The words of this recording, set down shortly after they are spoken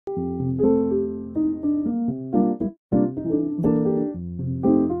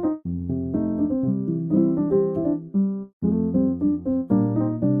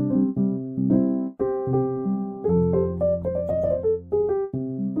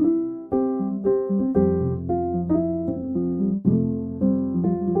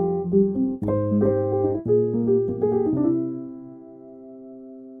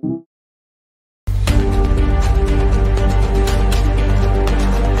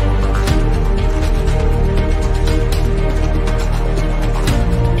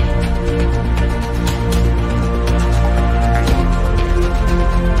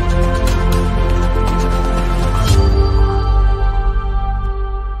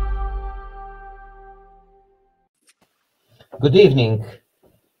Good evening,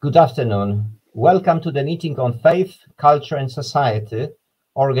 good afternoon. Welcome to the meeting on faith, culture and society,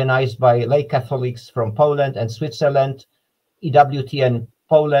 organized by lay Catholics from Poland and Switzerland, EWTN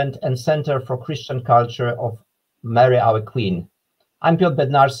Poland and Center for Christian Culture of Mary Our Queen. I'm Piotr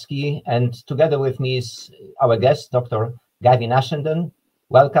Bednarski, and together with me is our guest, Dr. Gavin Ashenden.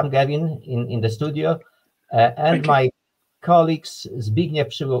 Welcome, Gavin, in the studio. And my colleagues, Zbigniew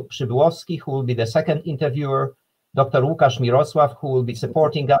Przybyłowski, who will be the second interviewer, Dr. Łukasz Mirosław, who will be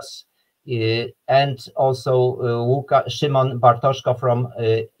supporting us, and also Szymon Bartoszko from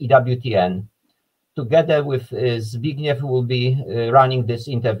EWTN. Together with Zbigniew, who will be running this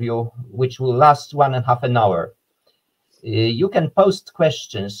interview, which will last 1.5 hours. You can post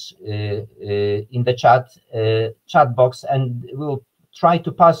questions in the chat box, and we'll try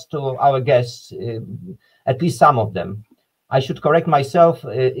to pass to our guests at least some of them. I should correct myself.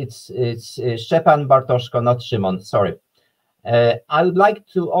 It's Szczepan Bartoszko, not Szymon. Sorry. I would like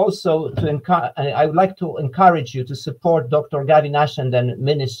to also encourage you to support Dr. Gavin Ashenden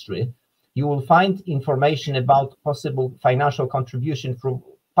ministry. You will find information about possible financial contribution through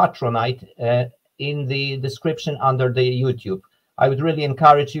Patronite in the description under the YouTube. I would really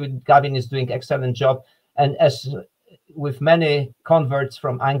encourage you. Gavin is doing excellent job, and as with many converts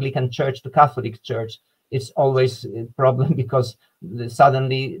from Anglican Church to Catholic Church, it's always a problem because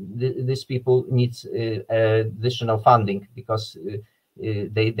suddenly these people need additional funding because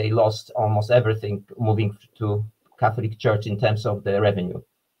they lost almost everything moving to Catholic Church in terms of the revenue.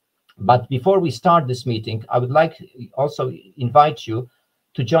 But before we start this meeting, I would like also invite you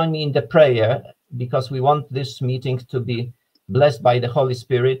to join me in the prayer, because we want this meeting to be blessed by the Holy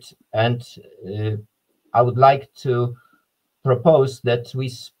Spirit. And I would like to propose that we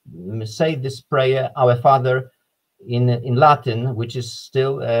say this prayer, Our Father, in Latin, which is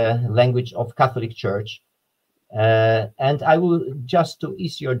still a language of Catholic Church. And I will, just to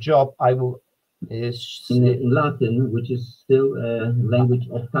ease your job, I will in Latin, which is still a language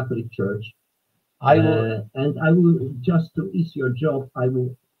of Catholic Church. And I will, just to ease your job, I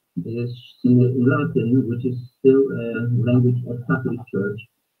will in Latin, which is still a language of Catholic Church.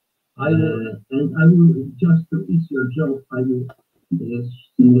 And I will, just to ease your job, I will.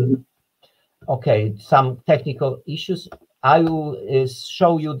 Okay, some technical issues. I will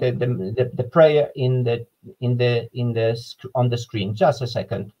show you the prayer on the screen. Just a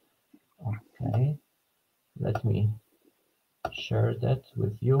second. Okay, let me share that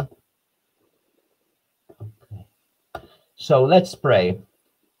with you. Okay, so let's pray.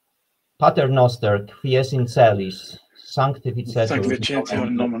 Pater noster, qui es in celis, sanctificetur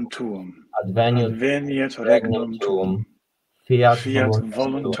nomen tuum. Adveniat regnum tuum, fiat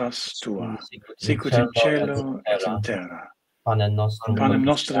voluntas tua, sicut in cielo et in terra. Panem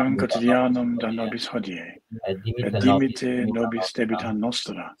nostrum quotidianum da nobis hodie, et dimite nobis debita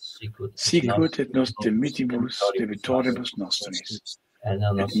nostra, sicut et nos dimittimus debitoribus nostris, et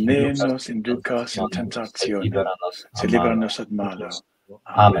ne nos inducas in tentationem, sed libera nos ad malo.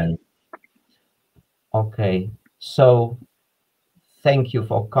 Amen. Okay, so thank you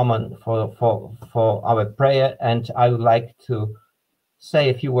for coming for our prayer, and I would like to say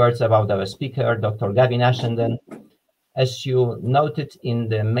a few words about our speaker, Dr. Gavin Ashenden. As you noted in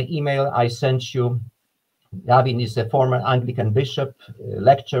the email I sent you, Gavin is a former Anglican bishop,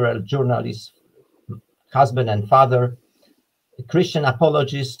 lecturer, journalist, husband and father, a Christian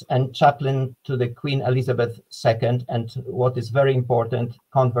apologist and chaplain to the Queen Elisabeth II, and what is very important,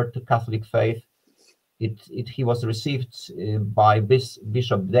 convert to Catholic faith. He was received by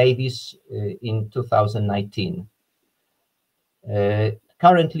Bishop Davis in 2019.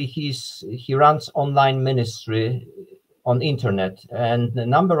 Currently, he runs online ministry on internet, and a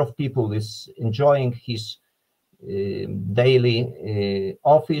number of people is enjoying his daily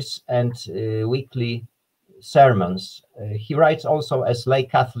office and weekly sermons. He writes also as lay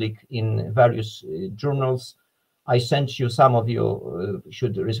Catholic in various journals. I sent you, some of you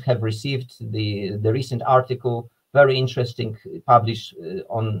should have received the recent article, very interesting, published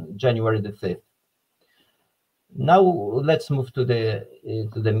on January the 5th. Now let's move to the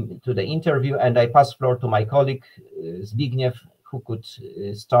interview, and I pass floor to my colleague Zbigniew, who could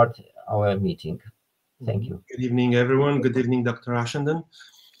start our meeting. Thank you. Good evening, everyone. Good evening, Dr. Ashenden.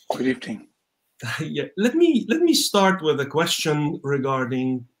 Good evening. Yeah, let me start with a question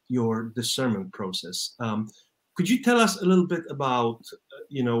regarding your discernment process. Could you tell us a little bit about,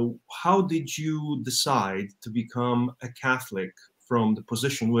 how did you decide to become a Catholic from the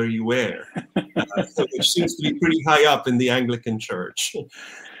position where you were, which seems to be pretty high up in the Anglican Church?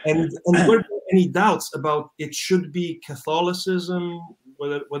 And were there any doubts about it should be Catholicism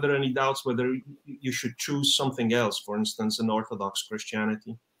were there any doubts whether you should choose something else, for instance, an Orthodox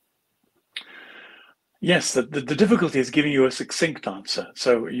Christianity? Yes, the difficulty is giving you a succinct answer.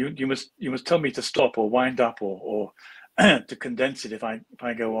 So you must tell me to stop or wind up or to condense it if I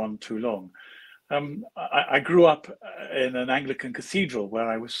go on too long. I grew up in an Anglican cathedral where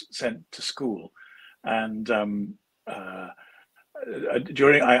I was sent to school, and I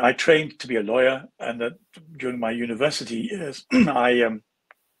trained to be a lawyer, and during my university years, I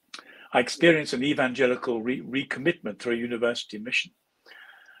experienced an evangelical recommitment through a university mission.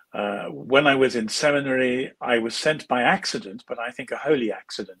 When I was in seminary, I was sent by accident, but I think a holy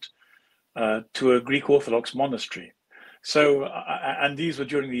accident, to a Greek Orthodox monastery. So, and these were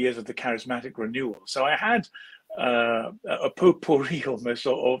during the years of the charismatic renewal. So I had a potpourri almost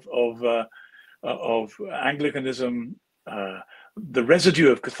of Anglicanism, the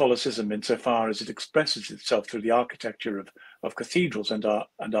residue of Catholicism insofar as it expresses itself through the architecture of cathedrals and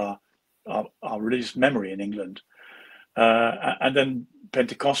our religious memory in England, and then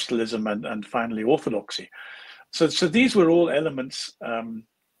Pentecostalism and finally Orthodoxy. So these were all elements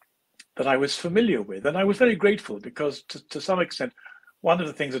that I was familiar with, and I was very grateful because to some extent, one of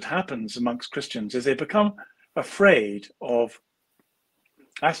the things that happens amongst Christians is they become afraid of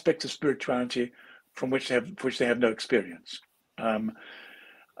aspects of spirituality from which they have no experience.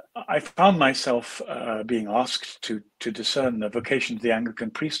 I found myself being asked to discern the vocation of the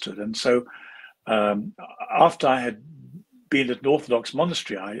Anglican priesthood, and so after I had been at an Orthodox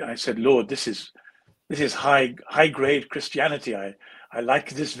monastery, I said, Lord, this is high grade Christianity. I like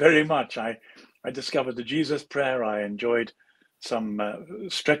this very much. I discovered the Jesus prayer. I enjoyed some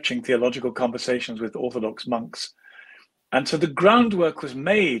stretching theological conversations with Orthodox monks. And so the groundwork was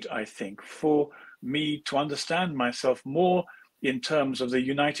made, I think, for me to understand myself more in terms of the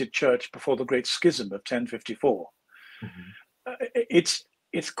United Church before the Great Schism of 1054. Mm-hmm.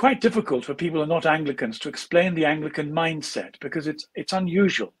 It's quite difficult for people who are not Anglicans to explain the Anglican mindset because it's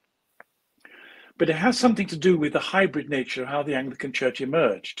unusual. But it has something to do with the hybrid nature of how the Anglican Church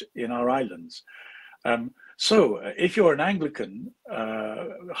emerged in our islands. So if you're an Anglican,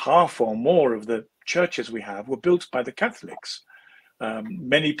 half or more of the churches we have were built by the Catholics.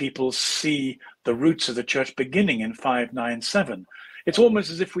 Many people see the roots of the church beginning in 597. It's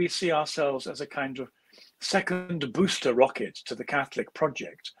almost as if we see ourselves as a kind of second booster rocket to the Catholic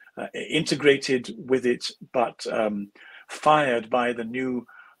project, integrated with it, but fired by the new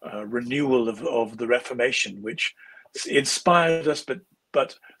renewal of the Reformation, which inspired us,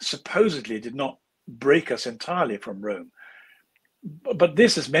 but supposedly did not break us entirely from Rome. But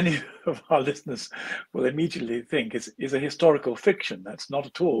this, as many of our listeners will immediately think, is a historical fiction. That's not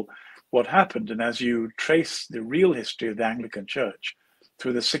at all what happened. And as you trace the real history of the Anglican Church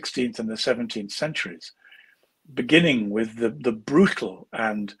through the 16th and the 17th centuries, beginning with the brutal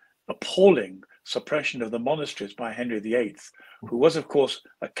and appalling suppression of the monasteries by Henry VIII, who was, of course,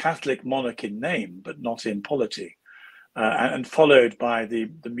 a Catholic monarch in name, but not in polity, and followed by the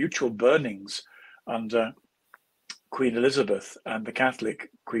mutual burnings under Queen Elizabeth and the Catholic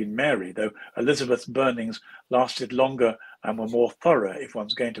Queen Mary, though Elizabeth's burnings lasted longer and were more thorough if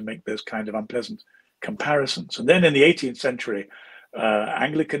one's going to make those kind of unpleasant comparisons. And then in the 18th century,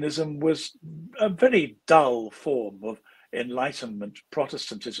 Anglicanism was a very dull form of Enlightenment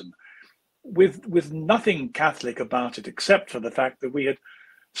Protestantism, with nothing Catholic about it except for the fact that we had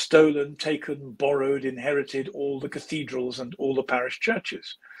stolen, taken, borrowed, inherited all the cathedrals and all the parish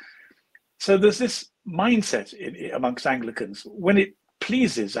churches. So there's this mindset amongst Anglicans. When it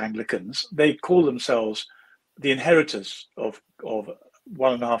pleases Anglicans, they call themselves the inheritors of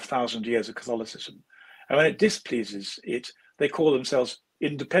 1,500 years of Catholicism. And when it displeases it, they call themselves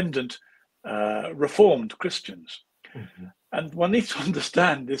independent, Reformed Christians. Mm-hmm. And one needs to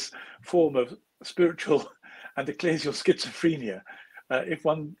understand this form of spiritual and ecclesial schizophrenia if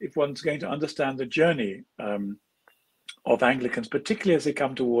one's going to understand the journey of Anglicans, particularly as they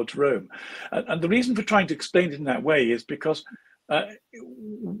come towards Rome. And the reason for trying to explain it in that way is because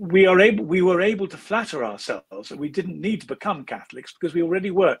we were able to flatter ourselves that we didn't need to become Catholics because we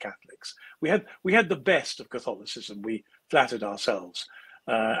already were Catholics. We had the best of Catholicism. We flattered ourselves.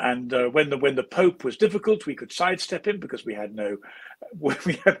 And when the Pope was difficult, we could sidestep him because we had no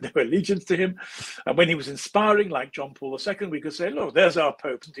allegiance to him. And when he was inspiring, like John Paul II, we could say, "Look, there's our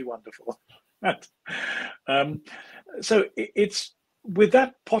Pope, isn't he wonderful?" So it's with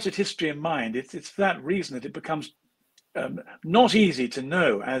that potted history in mind. It's for that reason that it becomes not easy to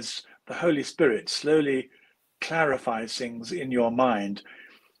know as the Holy Spirit slowly clarifies things in your mind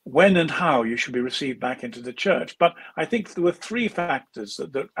when and how you should be received back into the church. But I think there were three factors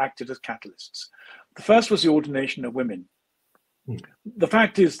that acted as catalysts. The first was the ordination of women. The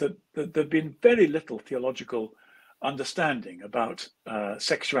fact is that there's been very little theological understanding about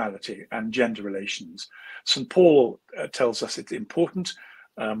sexuality and gender relations. St. Paul tells us it's important,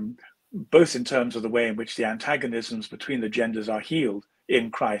 both in terms of the way in which the antagonisms between the genders are healed in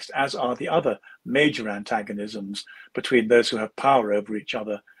Christ, as are the other major antagonisms between those who have power over each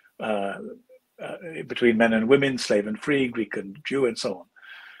other, between men and women, slave and free, Greek and Jew, and so on.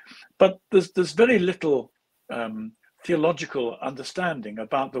 But there's very little theological understanding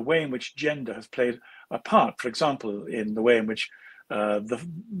about the way in which gender has played a part. For example, in the way in which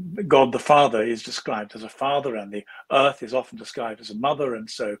God the Father is described as a father, and the earth is often described as a mother, and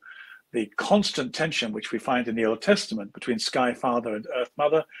so the constant tension which we find in the Old Testament between Sky Father and Earth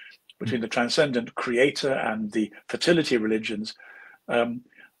Mother, between the transcendent Creator and the fertility religions,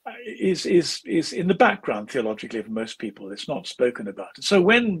 is in the background theologically for most people. It's not spoken about. So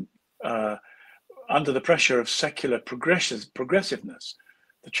when under the pressure of secular progressiveness,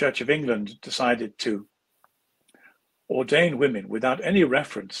 the Church of England decided to ordain women without any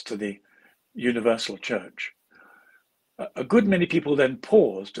reference to the universal church, a good many people then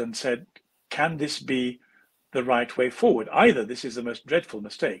paused and said, can this be the right way forward? Either this is the most dreadful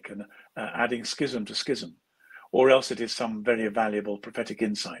mistake and adding schism to schism, or else it is some very valuable prophetic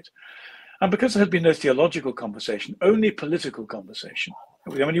insight. And because there had been no theological conversation, only political conversation.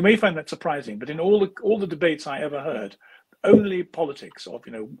 I mean, you may find that surprising, but in all the debates I ever heard, only politics of,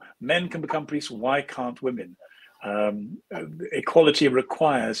 men can become priests, why can't women? Equality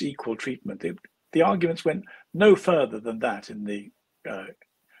requires equal treatment. The arguments went no further than that in the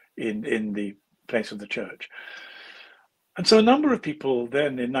place of the church. And so a number of people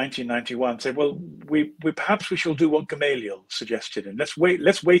then in 1991 said, well, we perhaps we shall do what Gamaliel suggested, and let's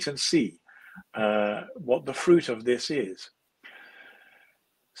wait and see what the fruit of this is.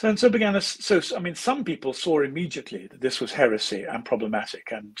 So some people saw immediately that this was heresy and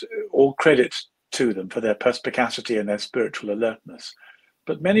problematic, and all credit to them for their perspicacity and their spiritual alertness.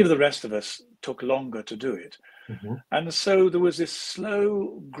 But many of the rest of us took longer to do it. Mm-hmm. And so there was this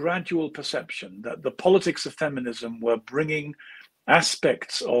slow, gradual perception that the politics of feminism were bringing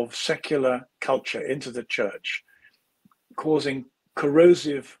aspects of secular culture into the church, causing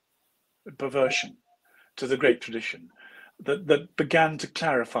corrosive perversion to the great tradition that began to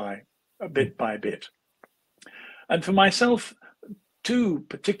clarify bit by bit. And for myself, two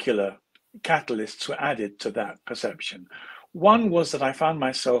particular catalysts were added to that perception. One was that I found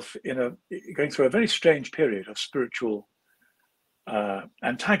myself going through a very strange period of spiritual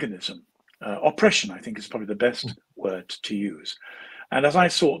antagonism. Oppression, I think, is probably the best word to use. And as I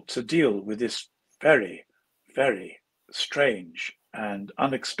sought to deal with this very, very strange and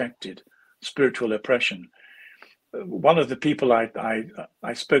unexpected spiritual oppression, one of the people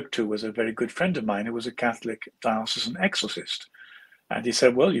I spoke to was a very good friend of mine who was a Catholic diocesan exorcist. And he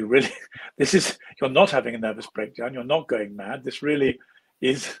said, well, you're not having a nervous breakdown. You're not going mad. This really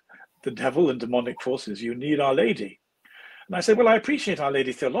is the devil and demonic forces. You need Our Lady. And I said, well, I appreciate Our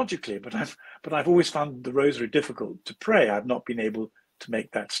Lady theologically, but I've always found the rosary difficult to pray. I've not been able to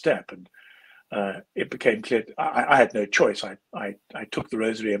make that step. And it became clear. I had no choice. I took the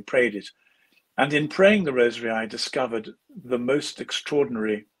rosary and prayed it. And in praying the rosary, I discovered the most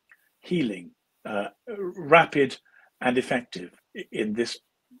extraordinary healing, rapid and effective, in this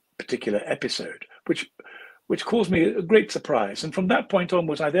particular episode, which caused me a great surprise. And from that point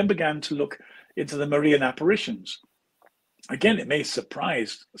onwards, I then began to look into the Marian apparitions. Again, it may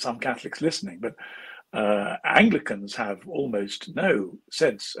surprise some Catholics listening, but Anglicans have almost no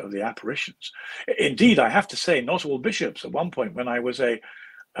sense of the apparitions. Indeed, I have to say, not all bishops. At one point, when I was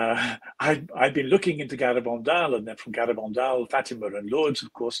I'd been looking into Garabandal, and then from Garabandal, Fatima and Lourdes,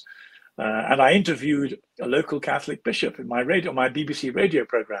 of course. And I interviewed a local Catholic bishop in my BBC radio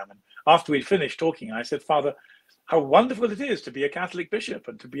program. And after we'd finished talking, I said, Father, how wonderful it is to be a Catholic bishop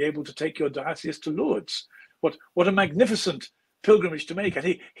and to be able to take your diocese to Lourdes. What a magnificent pilgrimage to make.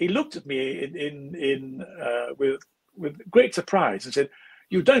 And he looked at me with great surprise and said,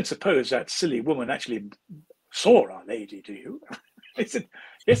 you don't suppose that silly woman actually saw Our Lady, do you? I said,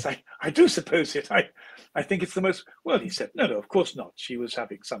 yes, I do suppose it. I think it's the most, well, he said, no, of course not. She was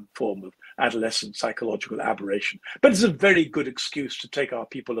having some form of adolescent psychological aberration. But it's a very good excuse to take our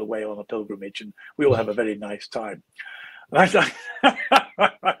people away on a pilgrimage, and we all have a very nice time. And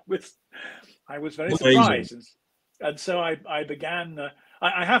I was very surprised. And so I began,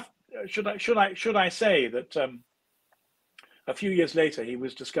 should I say that a few years later, he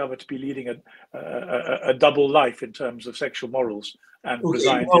was discovered to be leading a double life in terms of sexual morals, and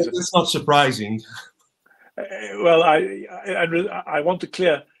resigned. That's not surprising. Well, I want to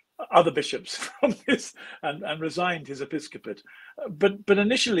clear other bishops from this and resigned his episcopate. But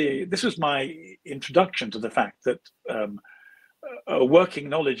initially, this was my introduction to the fact that a working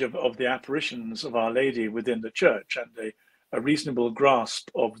knowledge of the apparitions of Our Lady within the church and a reasonable grasp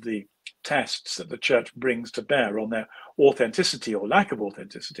of the tests that the church brings to bear on their authenticity or lack of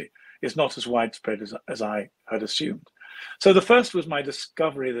authenticity is not as widespread as I had assumed. So the first was my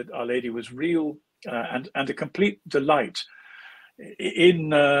discovery that Our Lady was real and a complete delight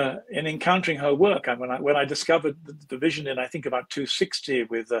in encountering her work. And when I discovered the vision in, I think, about 260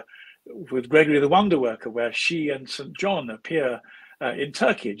 with Gregory the Wonder Worker, where she and St. John appear in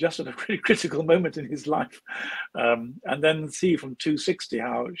Turkey, just at a pretty critical moment in his life, and then see from 260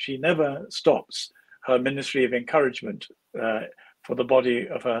 how she never stops her ministry of encouragement for the body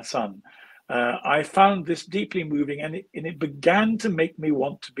of her son. I found this deeply moving, and it began to make me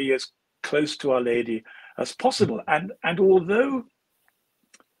want to be as close to Our Lady as possible. And although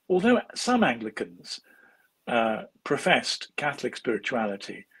some Anglicans professed Catholic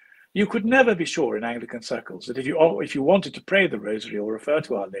spirituality, you could never be sure in Anglican circles that if you wanted to pray the Rosary or refer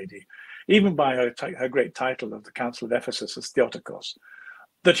to Our Lady, even by her great title of the Council of Ephesus as Theotokos,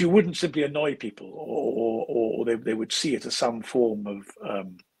 that you wouldn't simply annoy people or they would see it as some form of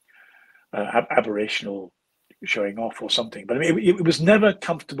aberrational showing off or something. But I mean, it was never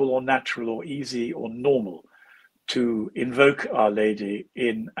comfortable or natural or easy or normal to invoke Our Lady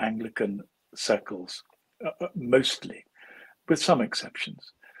in Anglican circles, mostly, with some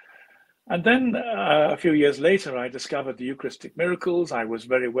exceptions. And then a few years later, I discovered the Eucharistic miracles. I was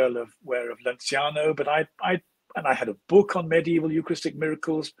very well aware of Lanciano, but I had a book on medieval Eucharistic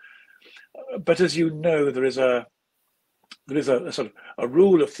miracles. But as you know, there is a sort of a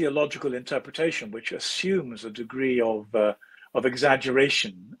rule of theological interpretation which assumes a degree of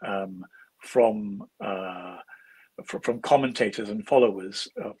exaggeration from commentators and followers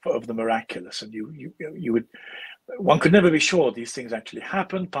of the miraculous, and one could never be sure these things actually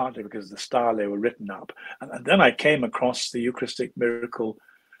happened, partly because of the style they were written up. And then I came across the Eucharistic miracle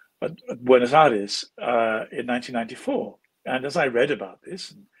at Buenos Aires in 1994, and as I read about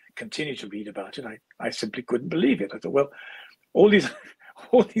this and continue to read about it, I simply couldn't believe it. I thought, well, all these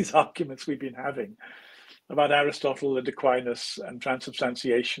arguments we've been having about Aristotle and Aquinas and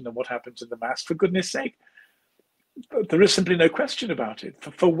transubstantiation and what happens in the Mass, for goodness sake, there is simply no question about it.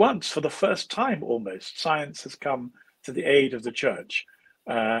 For once, for the first time almost, science has come to the aid of the church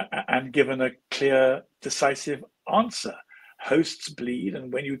and given a clear, decisive answer. Hosts bleed,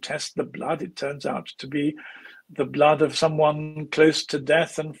 and when you test the blood, it turns out to be the blood of someone close to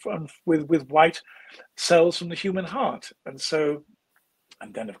death and with white cells from the human heart. And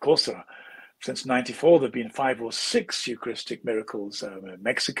then, of course, since 94, there have been 5 or 6 Eucharistic miracles,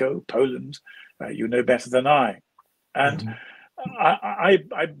 Mexico, Poland, you know better than I. And I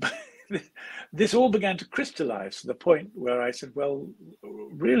this all began to crystallize to the point where I said, well,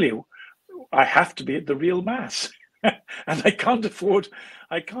 really, I have to be at the real Mass. And I can't afford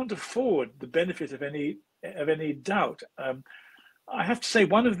the benefit of any doubt. I have to say,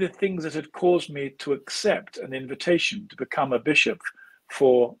 one of the things that had caused me to accept an invitation to become a bishop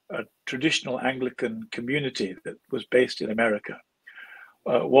for a traditional Anglican community that was based in America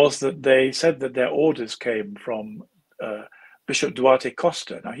was that they said that their orders came from Bishop Duarte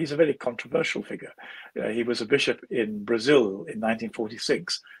Costa. Now, he's a very controversial figure. He was a bishop in Brazil in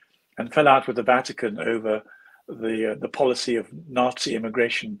 1946 and fell out with the Vatican over the policy of Nazi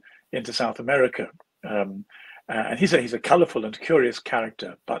immigration into South America. And he's a colorful and curious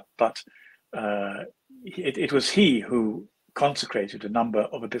character, but it was he who consecrated a number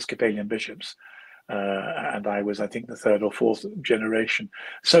of Episcopalian bishops. And I was, I think, the 3rd or 4th generation.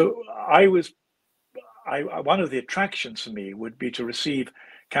 So one of the attractions for me would be to receive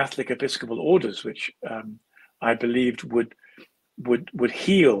Catholic Episcopal orders, which I believed would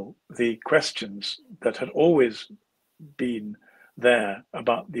heal the questions that had always been there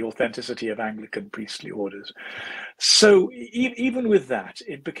about the authenticity of Anglican priestly orders. So even with that,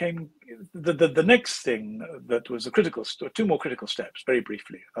 it became the next thing that was a critical, 2 more critical steps, very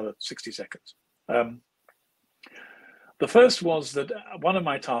briefly, another 60 seconds. The first was that one of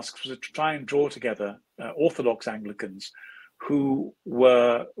my tasks was to try and draw together Orthodox Anglicans who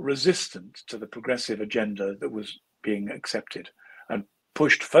were resistant to the progressive agenda that was being accepted and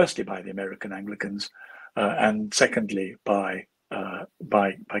pushed firstly by the American Anglicans and secondly by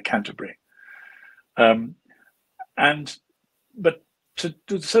Canterbury. So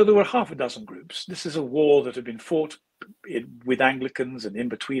there were half a dozen groups. This is a war that had been fought with Anglicans and in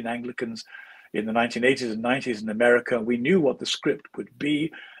between Anglicans in the 1980s and 90s in America. We knew what the script would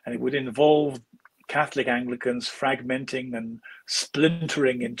be, and it would involve Catholic Anglicans fragmenting and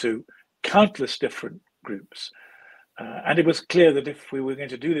splintering into countless different groups. And it was clear that if we were going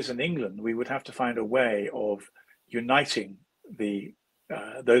to do this in England, we would have to find a way of uniting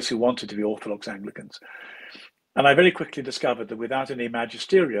those who wanted to be Orthodox Anglicans. And I very quickly discovered that without any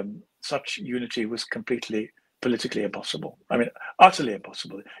magisterium, such unity was completely politically impossible. I mean, utterly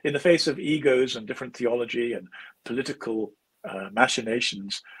impossible. In the face of egos and different theology and political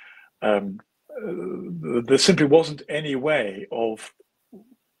machinations, there simply wasn't any way of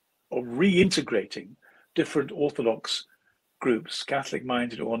reintegrating different Orthodox groups,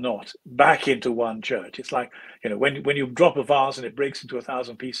 Catholic-minded or not, back into one church. It's like, when you drop a vase and it breaks into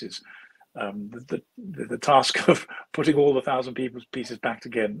 1,000 pieces, the task of putting all the 1,000 pieces back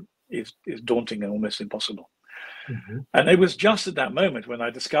again is daunting and almost impossible. Mm-hmm. And it was just at that moment when I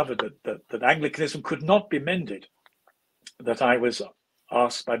discovered that Anglicanism could not be mended that I was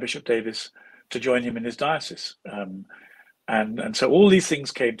asked by Bishop Davis to join him in his diocese. And so all these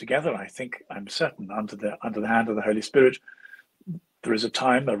things came together. I think, I'm certain, under the hand of the Holy Spirit. There is a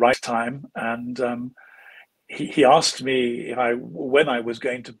right time, and he asked me when I was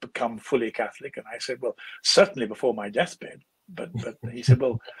going to become fully Catholic, and I said, well, certainly before my deathbed. But he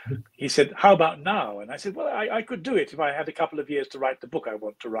said, how about now? And I said, well, I could do it if I had a couple of years to write the book I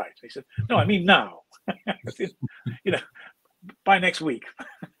want to write. He said, no, I mean now. By next week.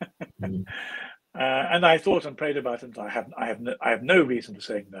 And I thought and prayed about it, and I have no reason for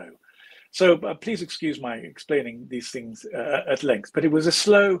saying no. So please excuse my explaining these things at length, but it was a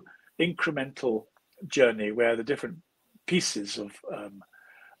slow, incremental journey where the different pieces of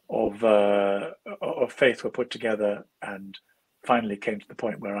faith were put together, and finally came to the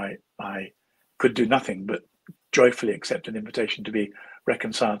point where I could do nothing but joyfully accept an invitation to be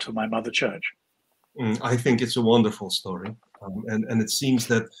reconciled to my mother church. I think it's a wonderful story, and it seems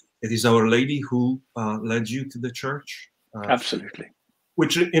that it is Our Lady who led you to the church. Absolutely.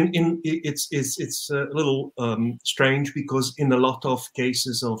 Which it's a little strange, because in a lot of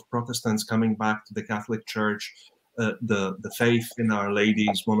cases of Protestants coming back to the Catholic Church, the faith in Our Lady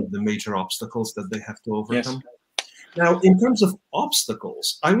is one of the major obstacles that they have to overcome. Yes. Now, in terms of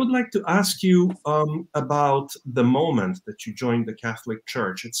obstacles, I would like to ask you about the moment that you joined the Catholic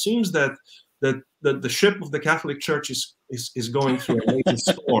Church. It seems that the ship of the Catholic Church is going through a major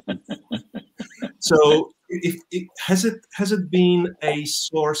storm. So, has it been a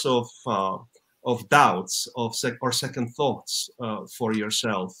source of doubts or second thoughts for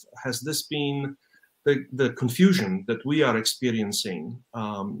yourself? Has this been the confusion that we are experiencing,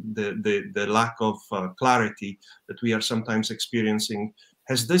 the lack of clarity that we are sometimes experiencing?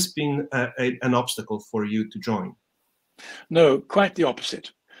 Has this been an obstacle for you to join? No, quite the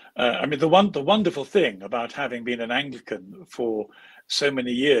opposite. I mean, the wonderful thing about having been an Anglican for so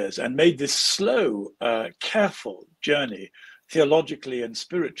many years and made this slow, careful journey theologically and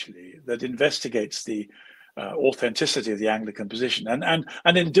spiritually that investigates the authenticity of the Anglican position,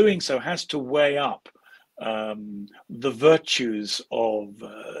 and in doing so has to weigh up the virtues of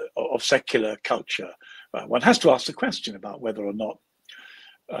secular culture. One has to ask the question about whether or not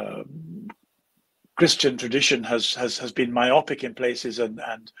Christian tradition has been myopic in places, and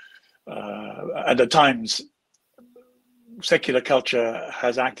at times secular culture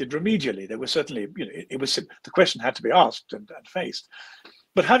has acted remedially. There was certainly, the question had to be asked and faced.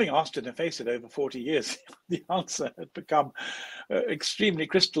 But having asked it and faced it over 40 years, the answer had become extremely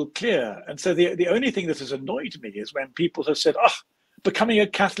crystal clear. And so the only thing that has annoyed me is when people have said, becoming a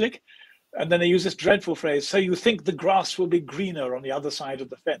Catholic, and then they use this dreadful phrase, so you think the grass will be greener on the other side of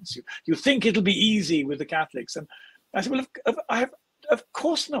the fence. You think it'll be easy with the Catholics. And I said, well, of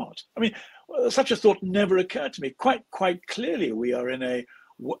course not. I mean, such a thought never occurred to me. Quite clearly, we are in a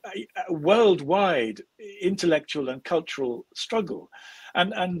worldwide intellectual and cultural struggle.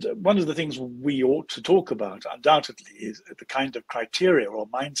 And one of the things we ought to talk about, undoubtedly, is the kind of criteria or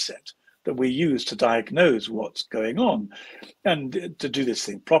mindset that we use to diagnose what's going on. And to do this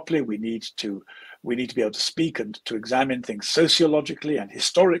thing properly, we need to be able to speak and to examine things sociologically and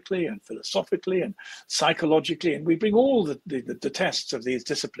historically and philosophically and psychologically. And we bring all the tests of these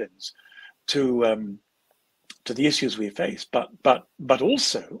disciplines to the issues we face. But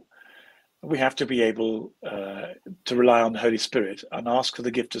also, we have to be able to rely on the Holy Spirit and ask for the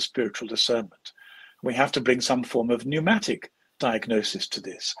gift of spiritual discernment. We have to bring some form of pneumatic diagnosis to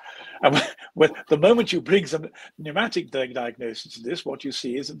this. And when the moment you bring some pneumatic diagnosis to this, what you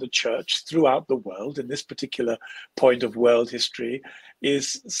see is that the church throughout the world, in this particular point of world history,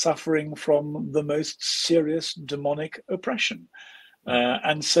 is suffering from the most serious demonic oppression.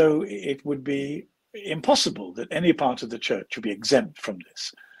 And so it would be impossible that any part of the church should be exempt from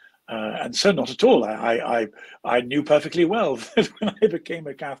this. And so not at all. I knew perfectly well that when I became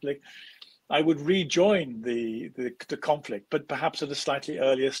a Catholic, I would rejoin the conflict, but perhaps at a slightly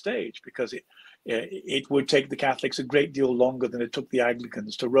earlier stage, because it would take the Catholics a great deal longer than it took the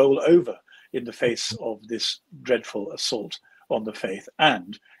Anglicans to roll over in the face of this dreadful assault on the faith.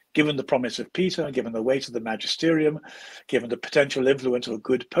 And given the promise of Peter, given the weight of the magisterium, given the potential influence of a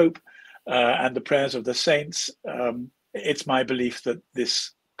good pope, and the prayers of the saints, it's my belief that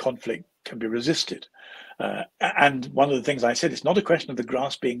this conflict can be resisted. And one of the things I said, it's not a question of the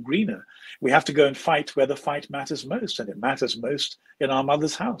grass being greener. We have to go and fight where the fight matters most, and it matters most in our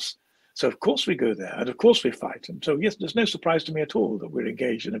mother's house. So of course we go there, and of course we fight. And so yes, there's no surprise to me at all that we're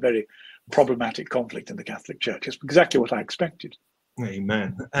engaged in a very problematic conflict in the Catholic Church. It's exactly what I expected.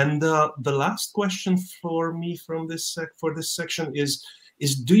 Amen. And the last question for me from this for this section is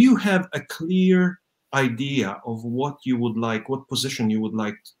do you have a clear idea of what you would like, what position you would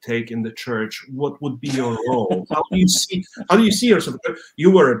like to take in the church? What would be your role? How do you see yourself?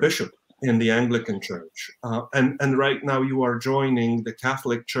 You were a bishop in the Anglican Church, and right now you are joining the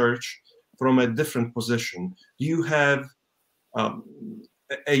Catholic Church from a different position. Do you have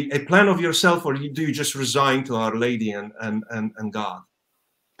a plan of yourself, or do you just resign to Our Lady and God?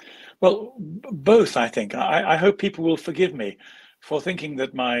 Well, both, I think. I hope people will forgive me for thinking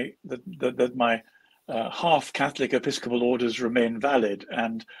that my half Catholic Episcopal orders remain valid,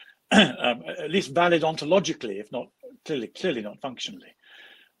 and at least valid ontologically, if not clearly not functionally.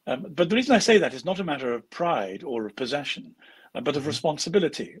 But the reason I say that is not a matter of pride or of possession, but of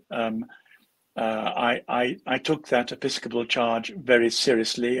responsibility. I took that Episcopal charge very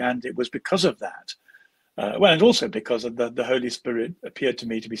seriously, and it was because of that. Well, and also because of the Holy Spirit appeared to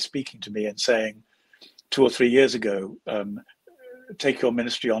me to be speaking to me and saying 2 or 3 years ago, take your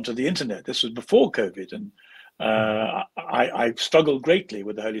ministry onto the internet. This was before COVID, and I struggled greatly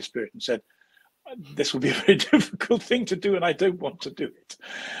with the Holy Spirit and said, this will be a very difficult thing to do, and I don't want to do it.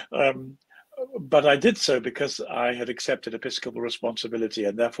 But I did so because I had accepted Episcopal responsibility,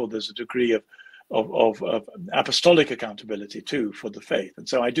 and therefore there's a degree of apostolic accountability too for the faith. And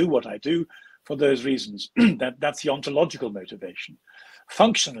so I do what I do for those reasons. That's the ontological motivation.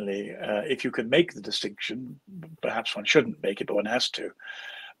 Functionally, if you can make the distinction, perhaps one shouldn't make it, but one has to.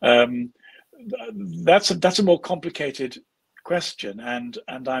 That's a more complicated question, and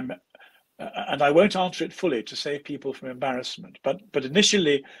I won't answer it fully to save people from embarrassment. But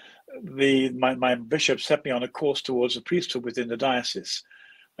initially, my bishop set me on a course towards the priesthood within the diocese,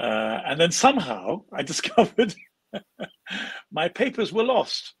 and then somehow I discovered my papers were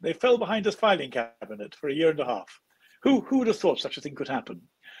lost. They fell behind a filing cabinet for 1.5 years. Who would have thought such a thing could happen?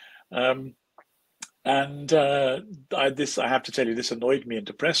 I have to tell you, this annoyed me and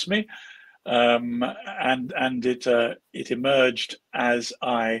depressed me, and it emerged as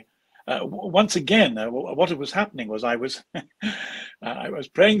I. Once again, what was happening was I was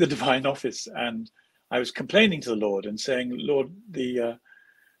praying the Divine Office, and I was complaining to the Lord and saying, Lord, the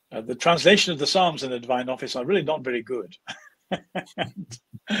translation of the Psalms in the Divine Office are really not very good.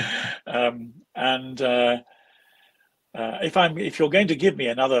 If you're going to give me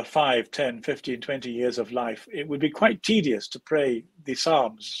another 5, 10, 15, 20 years of life, it would be quite tedious to pray the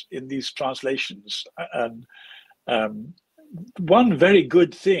Psalms in these translations. And one very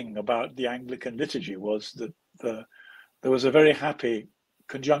good thing about the Anglican liturgy was that there was a very happy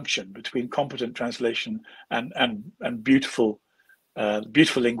conjunction between competent translation and beautiful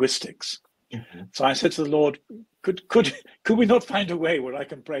linguistics. Mm-hmm. So I said to the Lord, could we not find a way where I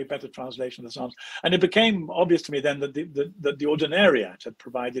can pray better translation of the Psalms? And it became obvious to me then that the Ordinariate had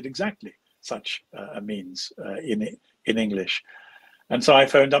provided exactly such a means in English. And so I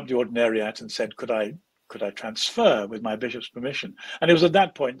phoned up the Ordinariate and said, could I transfer with my bishop's permission? And it was at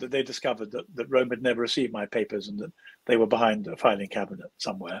that point that they discovered that Rome had never received my papers and that they were behind a filing cabinet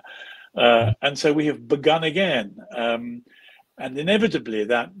somewhere. And so we have begun again. And inevitably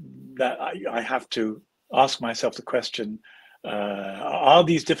that I have to ask myself the question, are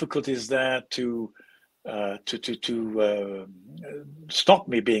these difficulties there to stop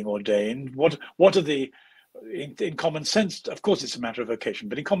me being ordained? What are the, in common sense, of course it's a matter of vocation,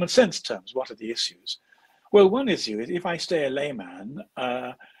 but in common sense terms, what are the issues? Well, one issue is if I stay a layman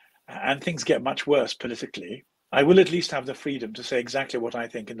and things get much worse politically, I will at least have the freedom to say exactly what I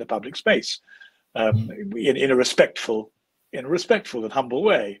think in the public space, in a respectful and humble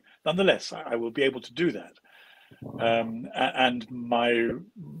way. Nonetheless, I will be able to do that, and my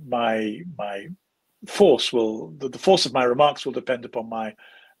force the force of my remarks will depend upon my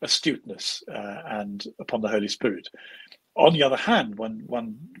astuteness and upon the Holy Spirit. On the other hand,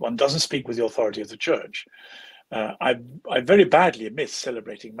 one doesn't speak with the authority of the Church. I very badly miss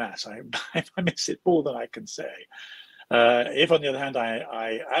celebrating Mass. I miss it more than I can say. If, on the other hand,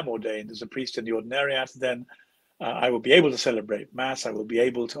 I am ordained as a priest in the ordinariate, then I will be able to celebrate Mass. I will be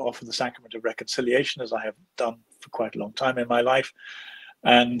able to offer the sacrament of reconciliation, as I have done for quite a long time in my life,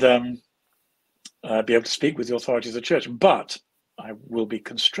 and be able to speak with the authorities of the Church. But I will be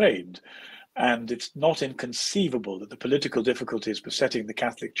constrained, and it's not inconceivable that the political difficulties besetting the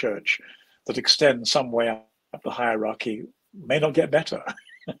Catholic Church that extend some way up the hierarchy may not get better.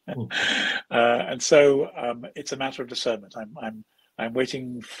 And so it's a matter of discernment. I'm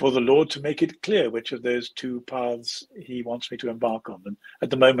waiting for the Lord to make it clear which of those two paths he wants me to embark on. And at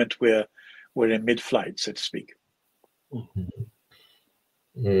the moment we're in mid-flight, so to speak.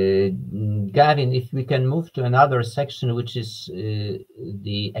 Gavin, if we can move to another section, which is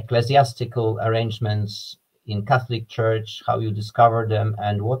the ecclesiastical arrangements in Catholic Church, how you discover them,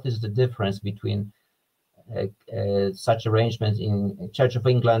 and what is the difference between such arrangements in Church of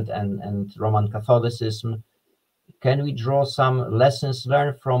England and Roman Catholicism. Can we draw some lessons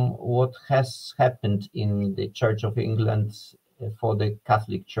learned from what has happened in the Church of England for the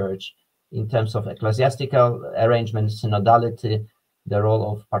Catholic Church in terms of ecclesiastical arrangements, synodality, the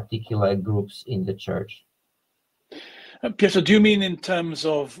role of particular groups in the Church? Pietro, do you mean in terms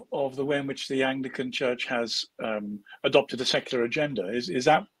of the way in which the Anglican Church has adopted a secular agenda? Is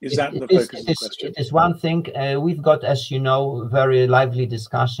that the focus of the question? It is one thing. We've got, as you know, very lively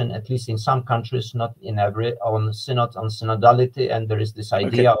discussion, at least in some countries, not in every, on synodality, and there is this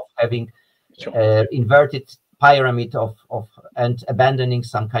idea of having inverted pyramid and abandoning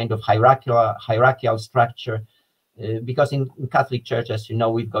some kind of hierarchical structure. Because in Catholic Church, as you know,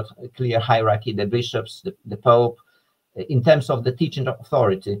 we've got a clear hierarchy: the bishops, the Pope. In terms of the teaching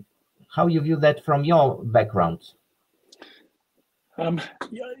authority, how you view that from your background?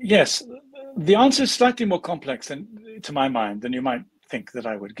 Yes, the answer is slightly more complex to my mind, than you might think that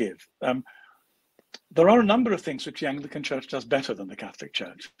I would give. There are a number of things which the Anglican Church does better than the Catholic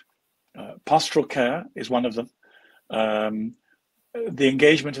Church. Pastoral care is one of them. The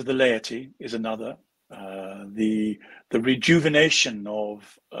engagement of the laity is another. The rejuvenation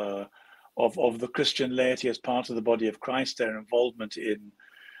of the Christian laity as part of the body of Christ, their involvement in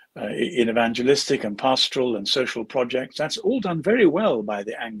evangelistic and pastoral and social projects, that's all done very well by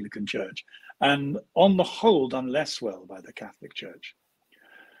the Anglican Church, and on the whole done less well by the Catholic Church.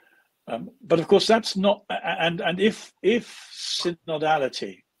 But of course that's not, and if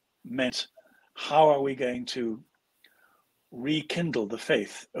synodality meant how are we going to rekindle the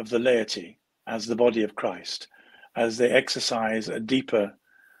faith of the laity as the body of Christ, as they exercise a deeper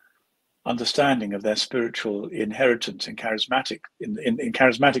understanding of their spiritual inheritance in charismatic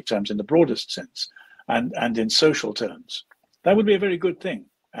terms, in the broadest sense, and in social terms, that would be a very good thing,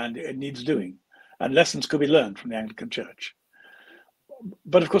 and it needs doing, and lessons could be learned from the Anglican Church.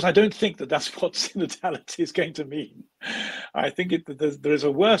 But of course, I don't think that that's what synodality is going to mean. I think there is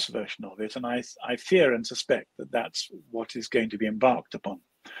a worse version of it, and I fear and suspect that that's what is going to be embarked upon.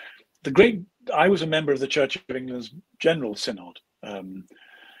 I was a member of the Church of England's General Synod,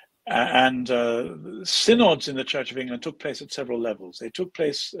 and synods in the Church of England took place at several levels. They took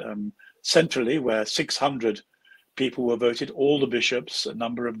place centrally, where 600 people were voted, all the bishops, a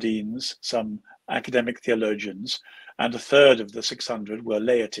number of deans, some academic theologians, and a third of the 600 were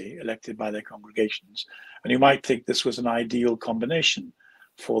laity elected by their congregations. And you might think this was an ideal combination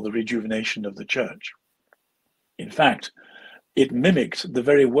for the rejuvenation of the Church. In fact, it mimicked the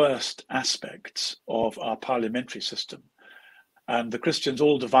very worst aspects of our parliamentary system. And the Christians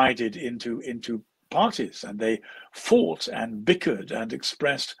all divided into parties, and they fought and bickered and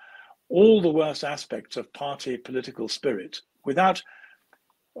expressed all the worst aspects of party political spirit without,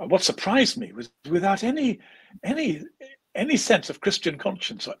 what surprised me was without any sense of Christian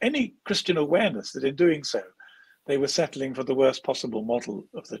conscience or any Christian awareness that in doing so they were settling for the worst possible model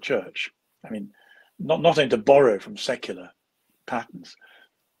of the Church. I mean, not only to borrow from secular patterns,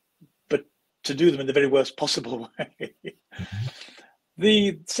 but to do them in the very worst possible way.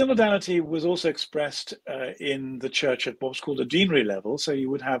 The synodality was also expressed in the Church at what's called a deanery level. So you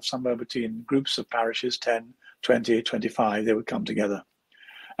would have somewhere between groups of parishes, 10, 20, 25, they would come together.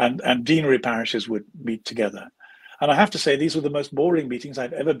 And deanery parishes would meet together. And I have to say, these were the most boring meetings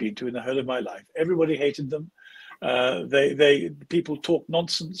I've ever been to in the whole of my life. Everybody hated them. People talked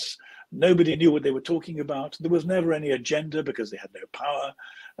nonsense. Nobody knew what they were talking about. There was never any agenda because they had no power.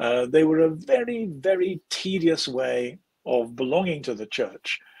 They were a very, very tedious way of belonging to the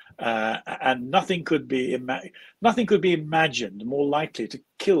Church, and nothing could be imagined more likely to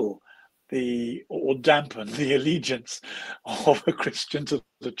kill or dampen the allegiance of a Christian to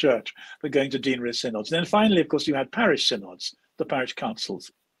the church for going to deanery synods. And then finally, of course, you had parish synods, the parish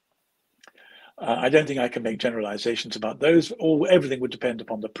councils. I don't think I can make generalizations about those. Everything would depend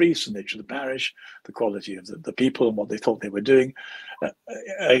upon the priest, the nature of the parish, the quality of the people and what they thought they were doing.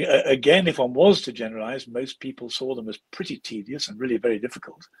 Again, if one was to generalize, most people saw them as pretty tedious and really very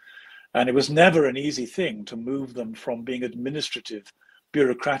difficult. And it was never an easy thing to move them from being administrative,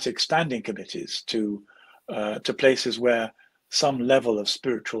 bureaucratic standing committees to places where some level of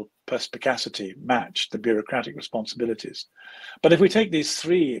spiritual perspicacity matched the bureaucratic responsibilities. But if we take these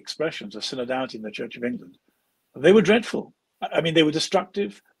three expressions of synodality in the Church of England, they were dreadful. I mean, they were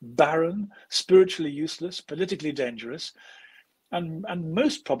destructive, barren, spiritually useless, politically dangerous, and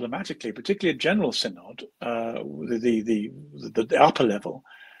most problematically, particularly a general synod, the upper level,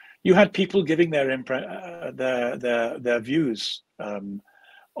 you had people giving their views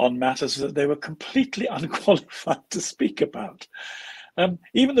on matters that they were completely unqualified to speak about.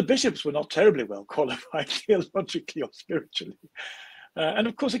 Even the bishops were not terribly well qualified theologically or spiritually. And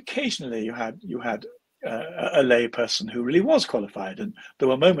of course, occasionally you had a lay person who really was qualified. And there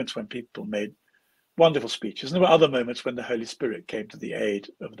were moments when people made wonderful speeches. And there were other moments when the Holy Spirit came to the aid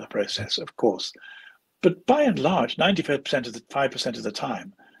of the process, of course. But by and large, 95% of the 5% of the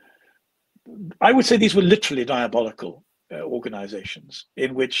time, I would say these were literally diabolical organizations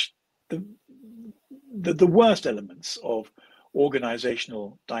in which the worst elements of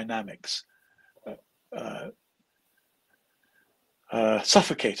organizational dynamics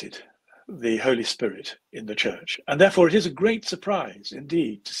suffocated the Holy Spirit in the church. And therefore it is a great surprise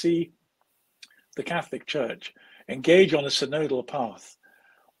indeed to see the Catholic Church engage on a synodal path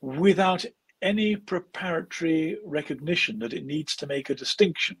without any preparatory recognition that it needs to make a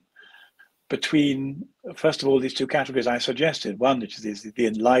distinction between, first of all, these two categories I suggested. One, which is the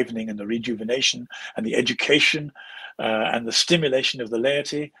enlivening and the rejuvenation and the education and the stimulation of the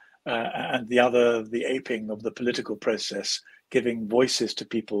laity, and the other, the aping of the political process, giving voices to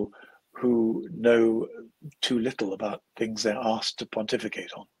people who know too little about things they're asked to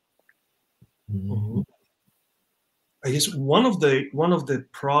pontificate on. Mm-hmm. I guess one of the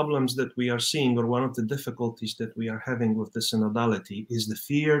problems that we are seeing, or one of the difficulties that we are having with the synodality, is the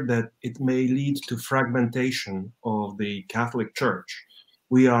fear that it may lead to fragmentation of the Catholic Church.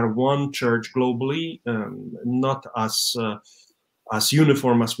 We are one church globally, not as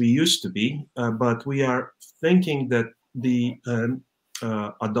uniform as we used to be, but we are thinking that the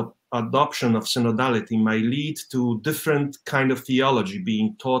adoption of synodality might lead to different kind of theology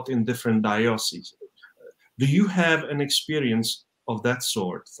being taught in different dioceses. Do you have an experience of that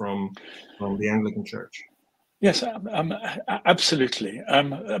sort from the Anglican Church? Yes, absolutely.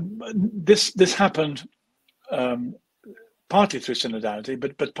 This happened partly through synodality,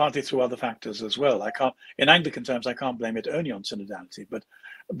 but partly through other factors as well. In Anglican terms, I can't blame it only on synodality.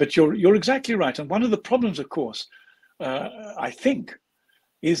 But you're exactly right. And one of the problems, of course, I think,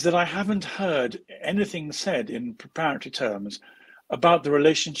 is that I haven't heard anything said in preparatory terms about the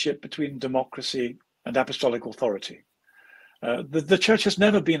relationship between democracy and apostolic authority. The church has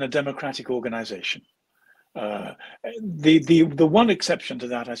never been a democratic organization. The one exception to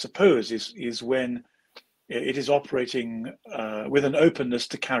that, I suppose, is when it is operating with an openness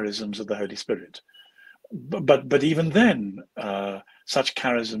to charisms of the Holy Spirit. But even then, such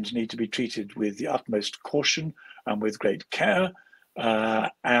charisms need to be treated with the utmost caution and with great care,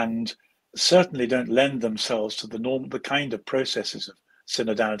 and certainly don't lend themselves to the kind of processes of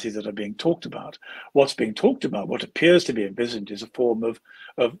synodality that are being talked about. What's being talked about, what appears to be envisioned, is a form of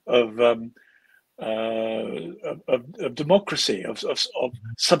democracy, of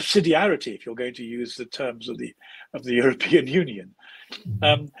subsidiarity, if you're going to use the terms of the European Union.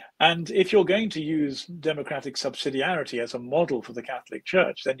 And if you're going to use democratic subsidiarity as a model for the Catholic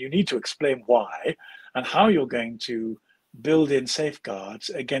Church, then you need to explain why and how you're going to build in safeguards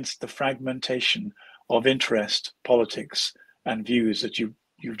against the fragmentation of interest, politics, and views that you've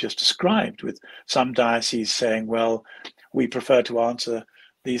just described, with some dioceses saying, well, we prefer to answer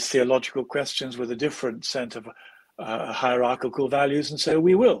these theological questions with a different set of hierarchical values, and so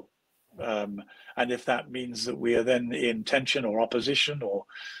we will. And if that means that we are then in tension or opposition, or,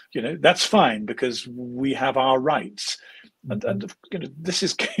 that's fine, because we have our rights. And this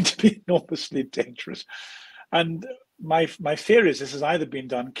is going to be enormously dangerous. And my fear is this has either been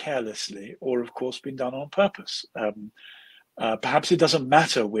done carelessly or, of course, been done on purpose. Perhaps it doesn't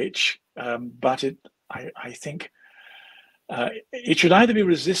matter which, but I think it should either be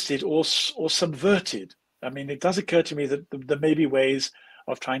resisted or subverted. I mean, it does occur to me that there may be ways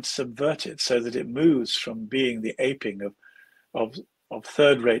of trying to subvert it so that it moves from being the aping of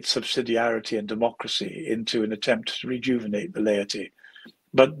third-rate subsidiarity and democracy into an attempt to rejuvenate the laity.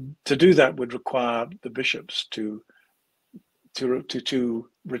 But to do that would require the bishops to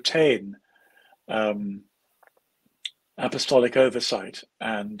retain apostolic oversight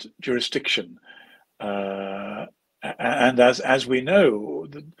and jurisdiction. And as we know,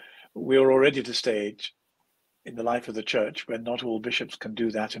 we are already at a stage in the life of the church where not all bishops can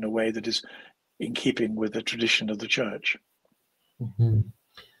do that in a way that is in keeping with the tradition of the church. Mm-hmm.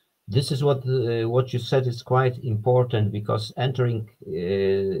 This is what you said is quite important, because entering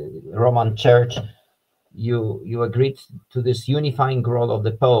Roman Church, you agreed to this unifying role of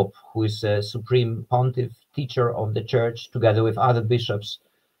the Pope, who is a supreme pontiff, teacher of the church, together with other bishops.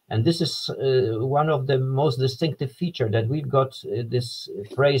 And this is one of the most distinctive features, that we've got this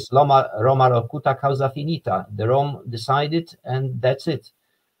phrase, Roma locuta causa finita, the Rome decided and that's it.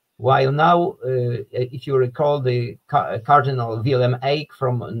 While now, if you recall, the Cardinal Willem Eyck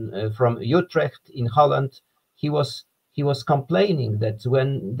from Utrecht in Holland, he was complaining that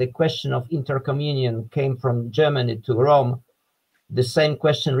when the question of intercommunion came from Germany to Rome, the same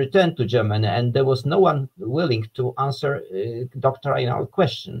question returned to Germany, and there was no one willing to answer doctrinal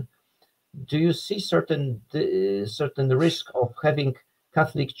question. Do you see certain risk of having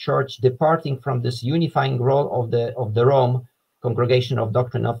Catholic Church departing from this unifying role of the Rome Congregation of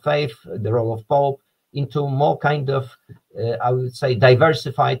Doctrine of Faith, the role of Pope, into more kind of, I would say,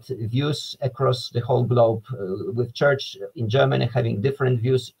 diversified views across the whole globe, with Church in Germany having different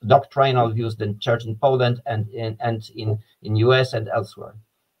views, doctrinal views, than Church in Poland and in US and elsewhere?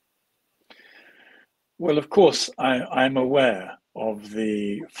 Well, of course, I'm aware of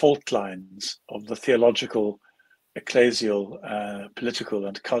the fault lines of the theological, ecclesial, political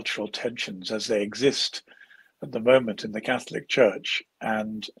and cultural tensions as they exist at the moment in the Catholic Church.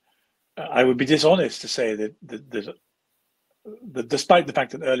 And I would be dishonest to say that despite the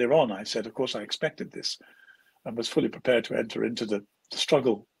fact that earlier on I said, of course, I expected this and was fully prepared to enter into the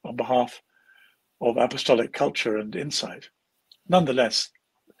struggle on behalf of apostolic culture and insight. Nonetheless,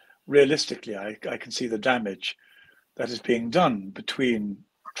 realistically, I can see the damage that is being done between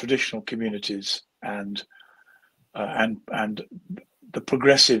traditional communities and the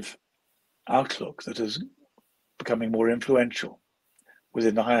progressive outlook that is becoming more influential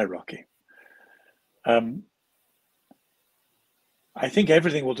within the hierarchy. I think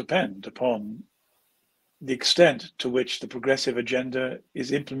everything will depend upon the extent to which the progressive agenda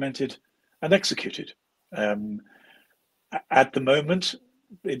is implemented and executed. At the moment,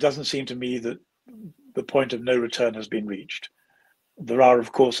 it doesn't seem to me that the point of no return has been reached. There are,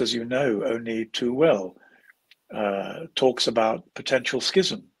 of course, as you know, only too well, talks about potential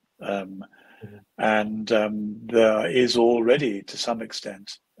schism. And there is already, to some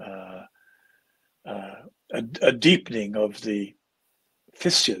extent, a deepening of the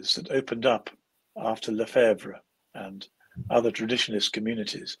fissures that opened up after Lefebvre and other traditionalist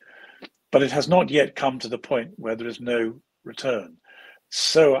communities. But it has not yet come to the point where there is no return.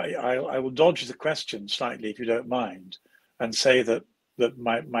 So I will dodge the question slightly, if you don't mind, and say that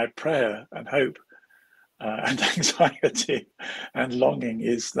my prayer and hope and anxiety and longing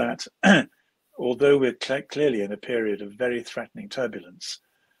is that although we're clearly in a period of very threatening turbulence,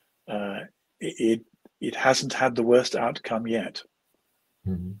 it hasn't had the worst outcome yet.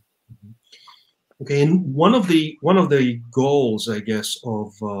 Mm-hmm. Okay, and one of the goals, I guess,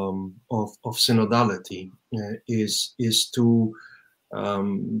 of synodality is to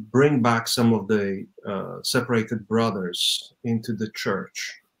bring back some of the separated brothers into the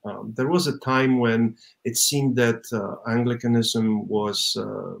church. There was a time when it seemed that Anglicanism was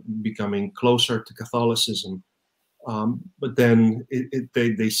becoming closer to Catholicism, but then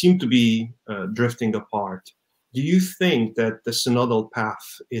they seem to be drifting apart. Do you think that the synodal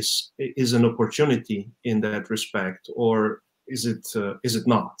path is an opportunity in that respect, or is it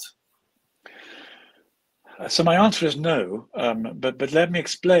not? So my answer is no, but let me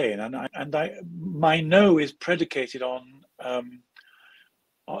explain. My no is predicated on,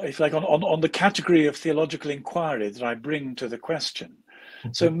 if like on the category of theological inquiry that I bring to the question.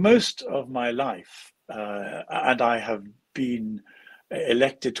 Mm-hmm. So most of my life, and I have been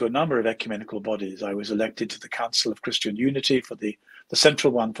elected to a number of ecumenical bodies. I was elected to the Council of Christian Unity, for the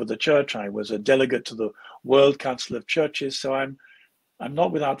central one for the church. I was a delegate to the World Council of Churches. So I'm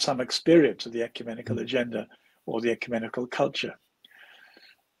not without some experience of the ecumenical agenda or the ecumenical culture.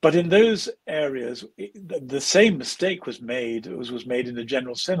 But in those areas, the same mistake was made in the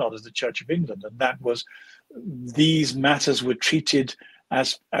General Synod as the Church of England, and that was these matters were treated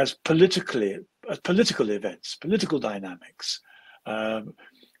as political events, political dynamics.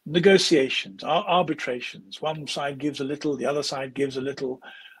 negotiations, arbitrations. One side gives a little, the other side gives a little,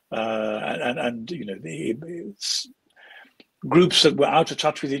 and you know, groups that were out of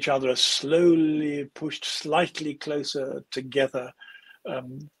touch with each other are slowly pushed slightly closer together.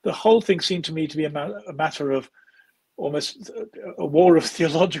 The whole thing seemed to me to be a matter of almost a war of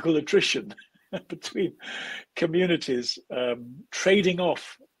theological attrition between communities, trading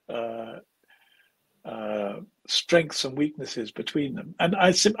off strengths and weaknesses between them. And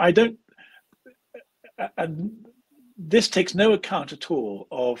and this takes no account at all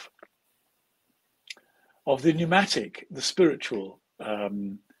of the pneumatic, the spiritual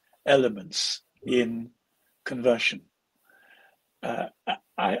elements in conversion.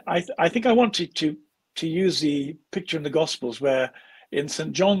 I think I wanted to use the picture in the Gospels where in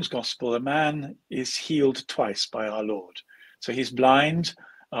St. John's Gospel, a man is healed twice by our Lord. So he's blind,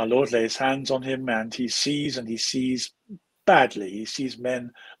 our Lord lays hands on him and he sees badly. He sees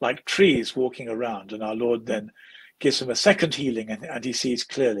men like trees walking around, and our Lord then gives him a second healing and he sees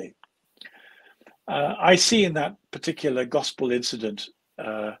clearly. I see in that particular gospel incident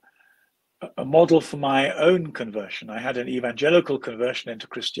a model for my own conversion. I had an evangelical conversion into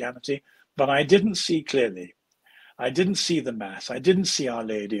Christianity, but I didn't see clearly. I didn't see the Mass. I didn't see Our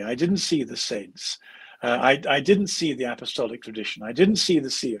Lady. I didn't see the saints. I didn't see the apostolic tradition. I didn't see the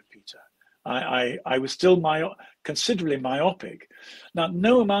See of Peter. I was still considerably myopic. Now,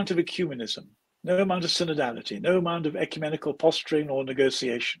 no amount of ecumenism, no amount of synodality, no amount of ecumenical posturing or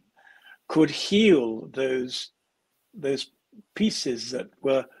negotiation could heal those pieces that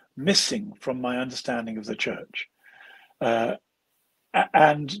were missing from my understanding of the church.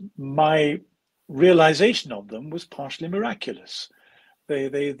 And my realization of them was partially miraculous.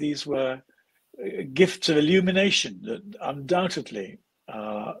 These were gifts of illumination that undoubtedly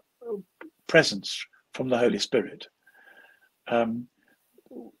are presence from the Holy Spirit.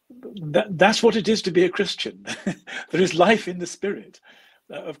 That's what it is to be a Christian. There is life in the Spirit.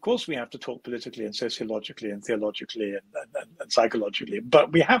 Of course, we have to talk politically and sociologically and theologically and psychologically,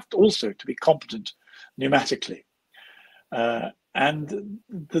 but we have also to be competent pneumatically. And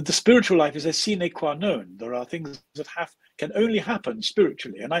the spiritual life is a sine qua non. There are things that can only happen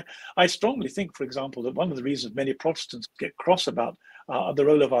spiritually. And I strongly think, for example, that one of the reasons many Protestants get cross about the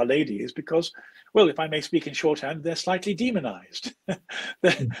role of Our Lady is because, well, if I may speak in shorthand, they're slightly demonized.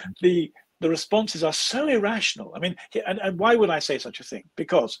 The responses are so irrational. I mean, and why would I say such a thing?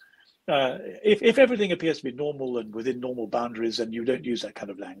 Because if everything appears to be normal and within normal boundaries, then you don't use that kind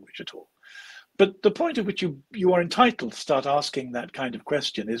of language at all. But the point at which you are entitled to start asking that kind of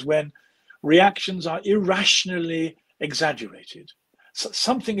question is when reactions are irrationally exaggerated. So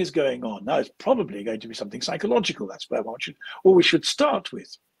something is going on. Now, it's probably going to be something psychological. That's where we should start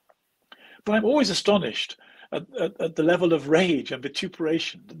with. But I'm always astonished at the level of rage and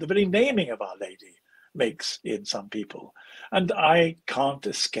vituperation that the very naming of Our Lady makes in some people. And I can't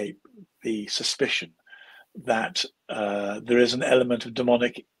escape the suspicion that there is an element of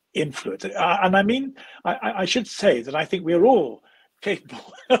demonic influence. And I mean, I should say that I think we're all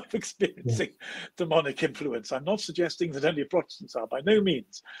capable of experiencing demonic influence. I'm not suggesting that only Protestants are, by no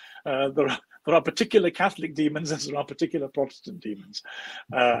means. There are particular Catholic demons as there are particular Protestant demons.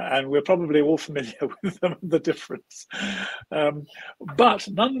 And we're probably all familiar with them and the difference. But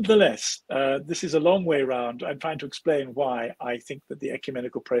nonetheless, this is a long way around. I'm trying to explain why I think that the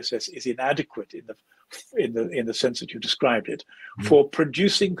ecumenical process is inadequate in the sense that you described it, for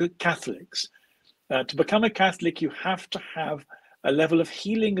producing good Catholics. To become a Catholic, you have to have a level of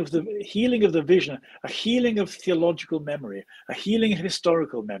healing of the vision, a healing of theological memory, a healing of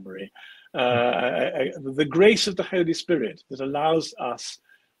historical memory, the grace of the Holy Spirit that allows us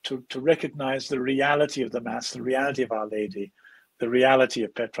to recognize the reality of the Mass, the reality of Our Lady, the reality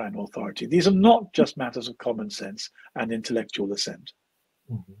of Petrine authority. These are not just matters of common sense and intellectual assent.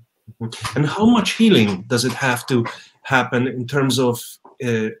 And how much healing does it have to happen in terms of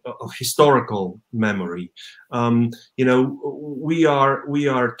historical memory? You know, we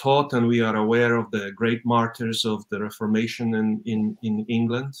are taught and we are aware of the great martyrs of the Reformation in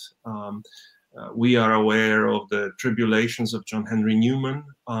England. We are aware of the tribulations of John Henry Newman.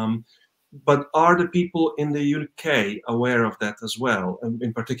 But are the people in the UK aware of that as well,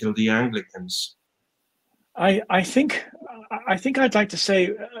 in particular the Anglicans? I think I'd like to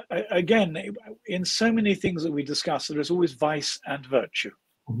say, again, in so many things that we discuss, there is always vice and virtue.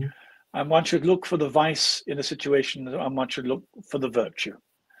 Mm-hmm. And one should look for the vice in a situation, and one should look for the virtue.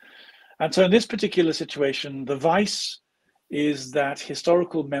 And so in this particular situation, the vice is that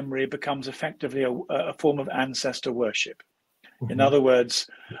historical memory becomes effectively a form of ancestor worship. Mm-hmm. In other words,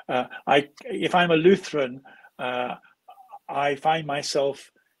 if I'm a Lutheran, I find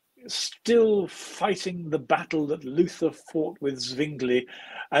myself still fighting the battle that Luther fought with Zwingli,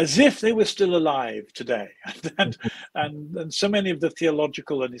 as if they were still alive today. And so many of the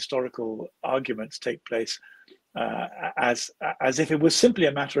theological and historical arguments take place as if it was simply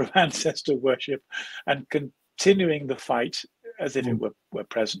a matter of ancestor worship, and continuing the fight as if it were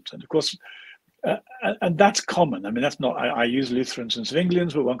present. And of course, and that's common. I mean, that's not, I use Lutherans and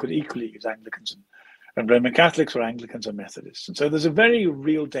Zwinglians, but one could equally use Anglicans and Roman Catholics, or Anglicans and Methodists. And so there's a very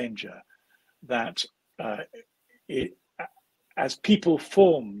real danger that as people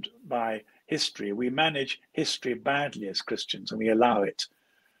formed by history, we manage history badly as Christians, and we allow it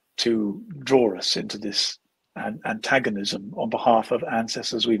to draw us into this antagonism on behalf of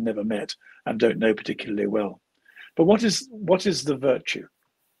ancestors we've never met and don't know particularly well. But what is the virtue?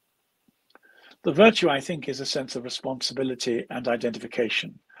 The virtue, I think, is a sense of responsibility and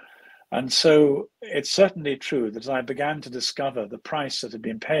identification. And so it's certainly true that as I began to discover the price that had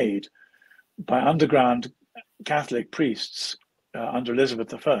been paid by underground Catholic priests under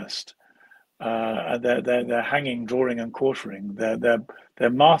Elizabeth I, their hanging, drawing, and quartering, their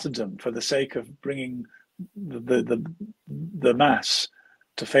martyrdom for the sake of bringing the Mass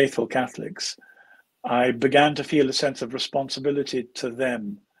to faithful Catholics, I began to feel a sense of responsibility to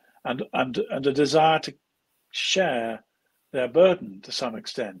them, and a desire to share their burden to some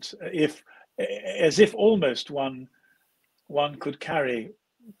extent, as if almost one could carry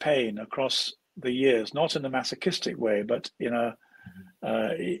pain across the years, not in a masochistic way, but in a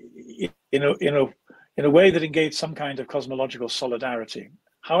way that engaged some kind of cosmological solidarity.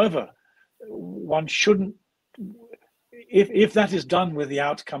 However, one shouldn't, if that is done with the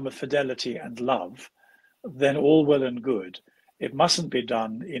outcome of fidelity and love, then all well and good. It mustn't be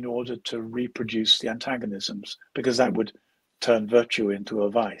done in order to reproduce the antagonisms, because that would turn virtue into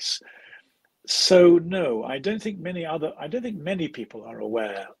a vice. So no, I don't think many people are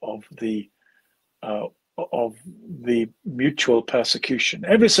aware of the mutual persecution.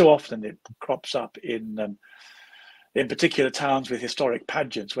 Every so often it crops up in particular towns with historic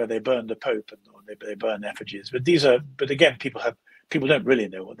pageants where they burn the Pope or they burn effigies. But again, people don't really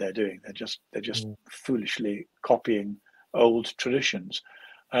know what they're doing. They're just foolishly copying old traditions.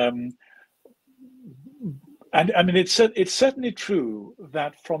 And I mean, it's certainly true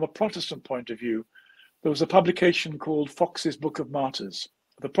that from a Protestant point of view, there was a publication called Fox's Book of Martyrs.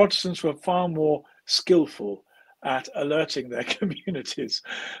 The Protestants were far more skillful at alerting their communities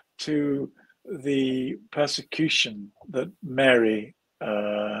to the persecution that Mary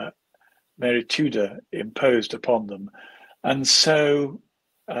Tudor imposed upon them. And so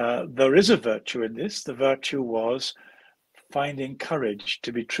there is a virtue in this. The virtue was finding courage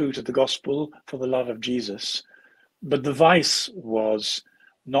to be true to the gospel for the love of Jesus. But the vice was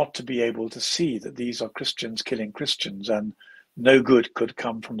not to be able to see that these are Christians killing Christians, and no good could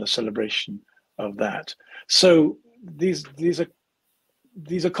come from the celebration of that. So these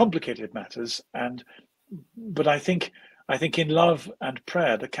are complicated matters, but I think in love and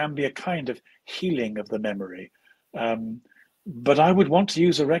prayer there can be a kind of healing of the memory. But I would want to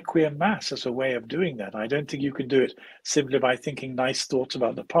use a Requiem Mass as a way of doing that. I don't think you can do it simply by thinking nice thoughts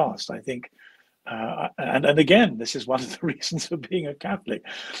about the past. I think, and again, this is one of the reasons for being a Catholic.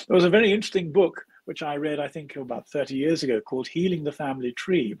 There was a very interesting book which I read, I think, about 30 years ago, called Healing the Family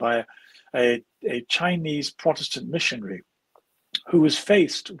Tree, by a Chinese Protestant missionary who was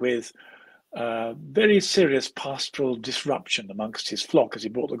faced with very serious pastoral disruption amongst his flock as he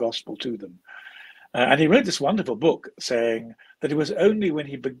brought the gospel to them. And he wrote this wonderful book saying that it was only when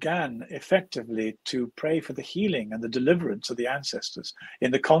he began effectively to pray for the healing and the deliverance of the ancestors in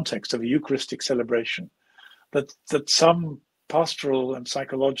the context of a Eucharistic celebration that some pastoral and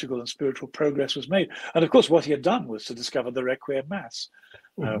psychological and spiritual progress was made. And of course, what he had done was to discover the Requiem Mass.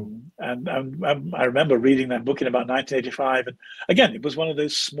 And I remember reading that book in about 1985. And again, it was one of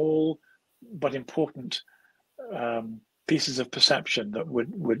those small but important pieces of perception that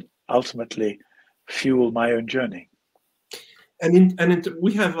would ultimately fuel my own journey. And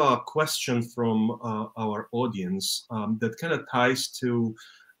we have a question from our audience that kind of ties to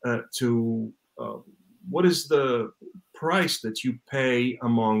what is the price that you pay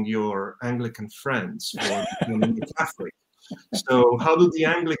among your Anglican friends for becoming a Catholic? So how do the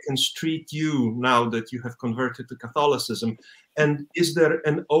Anglicans treat you now that you have converted to Catholicism? And is there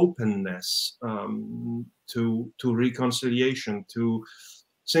an openness to reconciliation, to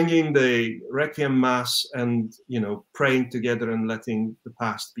singing the Requiem Mass and, praying together and letting the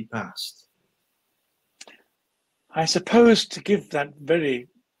past be past? I suppose, to give that very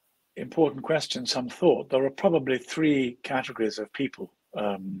important question some thought, there are probably three categories of people.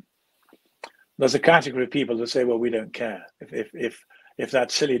 There's a category of people that say, well, we don't care. If if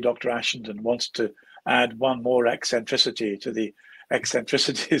that silly Dr. Ashenden wants to add one more eccentricity to the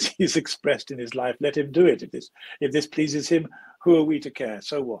eccentricities he's expressed in his life, let him do it. If this pleases him, who are we to care?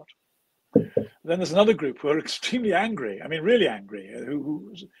 So what? Then there's another group who are extremely angry. I mean, really angry.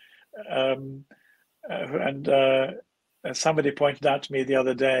 Somebody pointed out to me the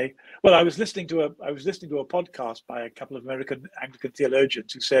other day. Well, I was listening to a podcast by a couple of American Anglican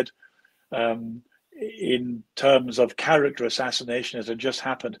theologians who said, in terms of character assassination as had just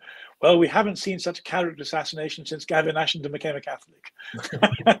happened, well, we haven't seen such character assassination since Gavin Ashenden became a Catholic.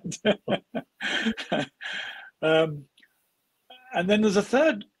 And then there's a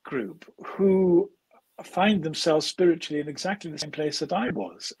third group who find themselves spiritually in exactly the same place that I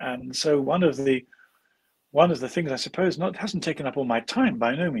was. And so one of the things, I suppose, hasn't taken up all my time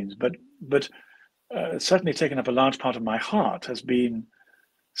by no means, but certainly taken up a large part of my heart, has been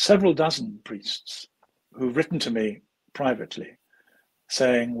several dozen priests who've written to me privately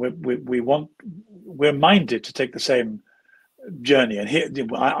saying we're minded to take the same journey, and here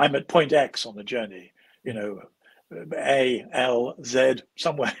I'm at point X on the journey, you know, A, L, Z,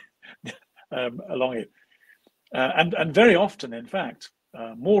 somewhere along it, and very often, in fact,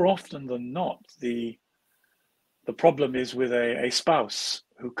 more often than not, the problem is with a spouse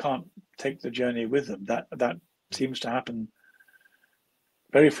who can't take the journey with them. That seems to happen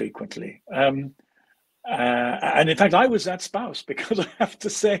very frequently. And in fact, I was that spouse, because I have to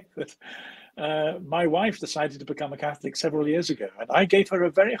say that my wife decided to become a Catholic several years ago, and I gave her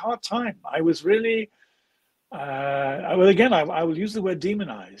a very hard time. I was really, well, again, I will use the word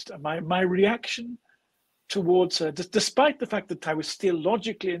demonized. My reaction towards her, despite the fact that I was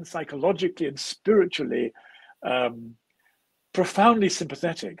theologically and psychologically and spiritually profoundly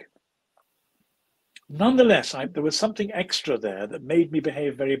sympathetic, nonetheless, there was something extra there that made me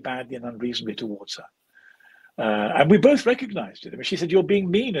behave very badly and unreasonably towards her. And we both recognized it. I mean, she said, "You're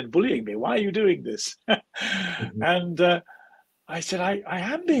being mean and bullying me. Why are you doing this?" And I said, I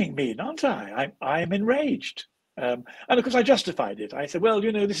am being mean, aren't I? I am enraged. And of course, I justified it. I said, well,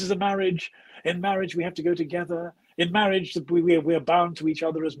 you know, this is a marriage. In marriage, we have to go together. In marriage, we're bound to each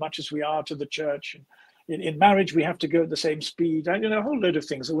other as much as we are to the church. And in marriage, we have to go at the same speed. And, you know, a whole load of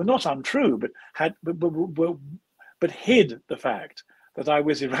things that were not untrue, but hid the fact that I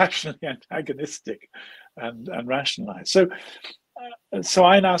was irrationally antagonistic and rationalized. So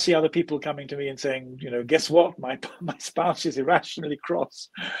I now see other people coming to me and saying, you know, guess what? My spouse is irrationally cross.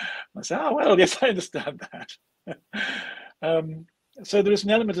 I say, oh, well, yes, I understand that. So there is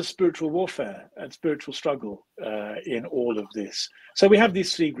an element of spiritual warfare and spiritual struggle in all of this. So we have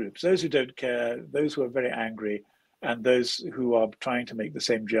these three groups: those who don't care, those who are very angry, and those who are trying to make the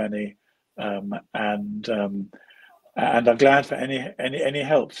same journey. And I'm glad for any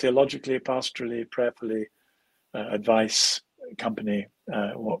help, theologically, pastorally, prayerfully, advice, company,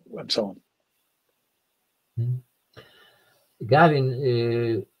 and so on.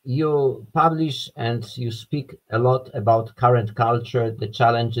 Gavin, you publish and you speak a lot about current culture, the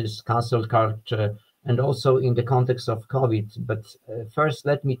challenges, cancel culture, and also in the context of COVID. But first,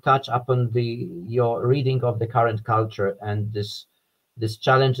 let me touch upon your reading of the current culture and these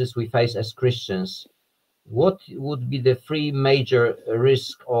challenges we face as Christians. What would be the three major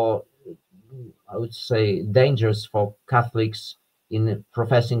risks, or I would say dangers, for Catholics in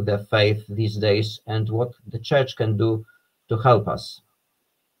professing their faith these days, and what the church can do to help us?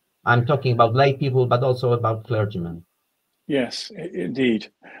 I'm talking about lay people, but also about clergymen. Yes,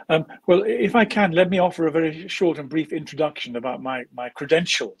 indeed. Well, if I can, let me offer a very short and brief introduction about my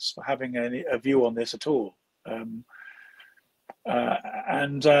credentials for having a view on this at all.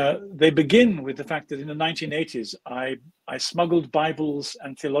 They begin with the fact that in the 1980s, I smuggled Bibles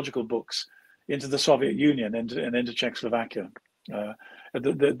and theological books into the Soviet Union and into Czechoslovakia.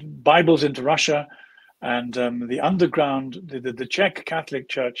 The Bibles into Russia, and the underground, the Czech Catholic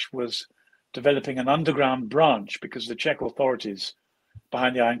Church was developing an underground branch because the Czech authorities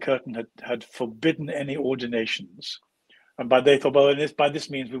behind the Iron Curtain had forbidden any ordinations. And they thought, well, by this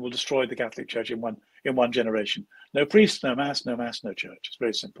means we will destroy the Catholic Church in one generation. No priest, no mass, no mass, no church. It's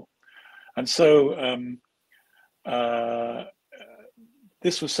very simple. And so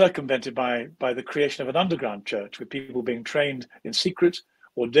this was circumvented by the creation of an underground church with people being trained in secret,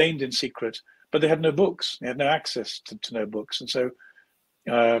 ordained in secret, but they had no books. They had no access to no books. And so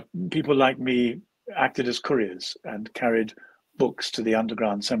people like me acted as couriers and carried books to the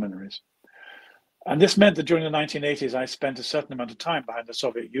underground seminaries. And this meant that during the 1980s, I spent a certain amount of time behind the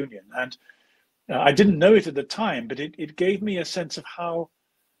Soviet Union. And I didn't know it at the time, but it gave me a sense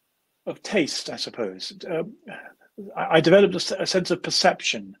of taste, I suppose. I developed a sense of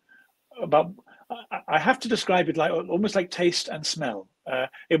perception about I have to describe it like almost like taste and smell.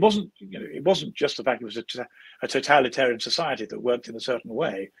 It wasn't, it wasn't just the fact it was a totalitarian society that worked in a certain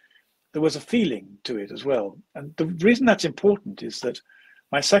way. There was a feeling to it as well. And the reason that's important is that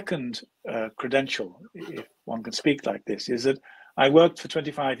my second credential, if one can speak like this, is that I worked for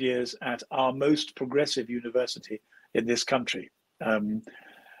 25 years at our most progressive university in this country.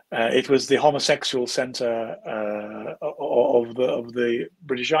 It was the homosexual centre of the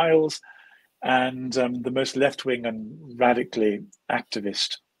British Isles, and the most left-wing and radically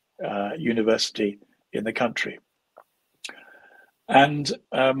activist university in the country. And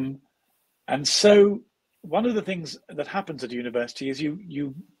so one of the things that happens at university is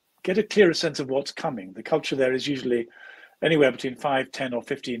you get a clearer sense of what's coming. The culture there is usually anywhere between 5, 10 or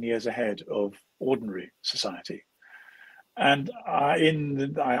 15 years ahead of ordinary society. And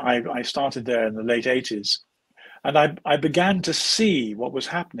I started there in the late 80s, and I began to see what was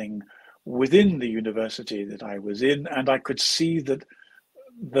happening within the university that I was in, and I could see that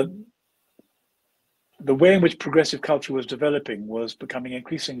the way in which progressive culture was developing was becoming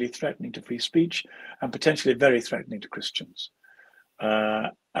increasingly threatening to free speech and potentially very threatening to Christians.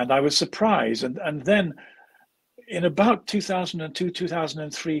 And I was surprised. And then in about 2002,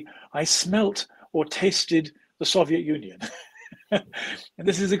 2003, I smelt or tasted the Soviet Union. And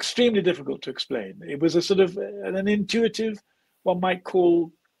this is extremely difficult to explain. It was a sort of an intuitive, one might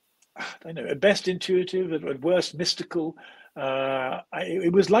call, I don't know, at best intuitive, at worst mystical.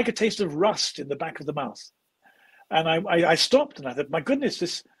 It was like a taste of rust in the back of the mouth. And I stopped and I thought, my goodness,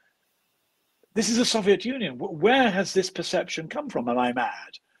 this is the Soviet Union. Where has this perception come from? Am I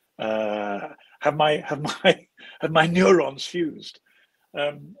mad? Have my neurons fused?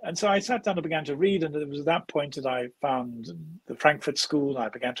 And so I sat down and began to read, and it was at that point that I found the Frankfurt School. I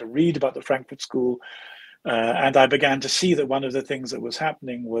began to read about the Frankfurt School, and I began to see that one of the things that was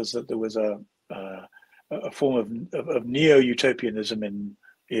happening was that there was a form of neo-utopianism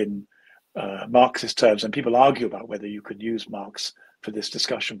in Marxist terms, and people argue about whether you could use Marx for this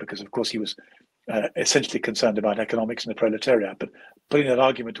discussion because, of course, he was essentially concerned about economics and the proletariat. But putting that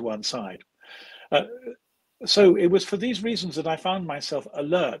argument to one side. So it was for these reasons that I found myself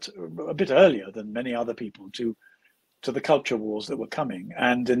alert a bit earlier than many other people to the culture wars that were coming.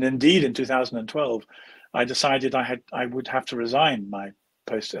 And indeed, in 2012, I decided I would have to resign my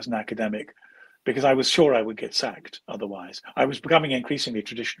post as an academic because I was sure I would get sacked otherwise. I was becoming increasingly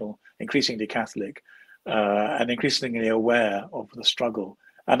traditional, increasingly Catholic, and increasingly aware of the struggle.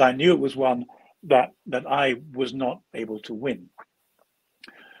 And I knew it was one that I was not able to win.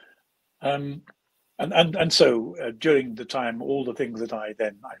 And so during the time, all the things that I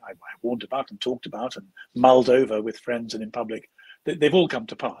warned about and talked about and mulled over with friends and in public, they've all come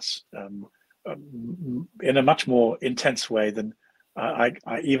to pass in a much more intense way than I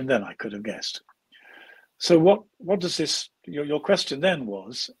even then I could have guessed. So what does this? Your question then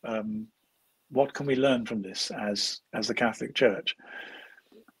was, what can we learn from this as the Catholic Church?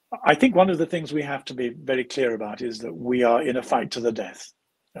 I think one of the things we have to be very clear about is that we are in a fight to the death.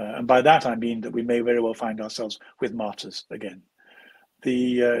 And by that, I mean that we may very well find ourselves with martyrs again.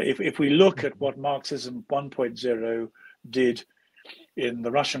 If we look at what Marxism 1.0 did in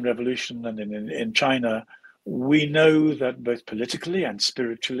the Russian Revolution and in China, we know that both politically and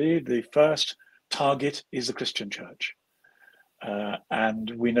spiritually, the first target is the Christian Church.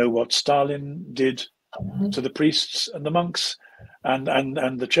 And we know what Stalin did to the priests and the monks and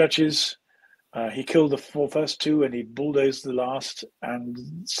the churches. He killed the first two and he bulldozed the last, and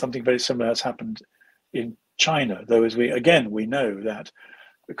something very similar has happened in China, though as we know that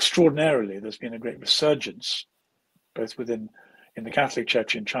extraordinarily there's been a great resurgence both in the Catholic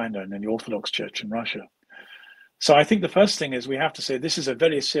Church in China and in the Orthodox Church in Russia. So I think the first thing is we have to say this is a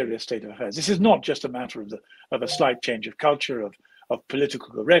very serious state of affairs. This is not just a matter of a slight change of culture, of political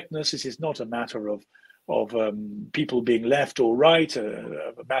correctness. This is not a matter of people being left or right,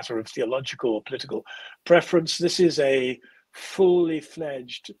 a matter of theological or political preference. This is a fully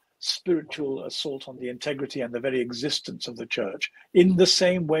fledged spiritual assault on the integrity and the very existence of the church in the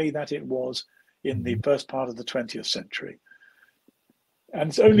same way that it was in the first part of the 20th century. And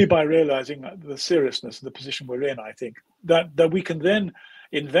it's only by realizing the seriousness of the position we're in, I think, that we can then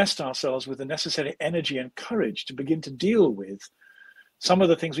invest ourselves with the necessary energy and courage to begin to deal with some of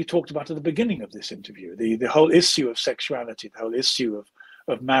the things we talked about at the beginning of this interview, the whole issue of sexuality, the whole issue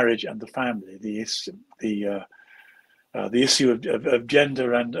of marriage and the family, the issue of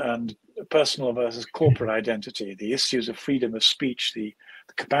gender and personal versus corporate identity, the issues of freedom of speech, the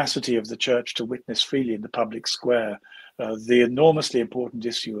capacity of the church to witness freely in the public square, the enormously important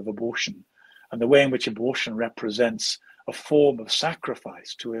issue of abortion, and the way in which abortion represents a form of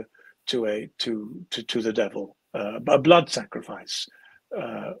sacrifice to to the devil, a blood sacrifice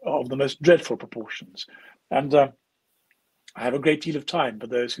of the most dreadful proportions. And I have a great deal of time for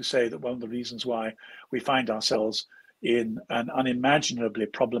those who say that one of the reasons why we find ourselves in an unimaginably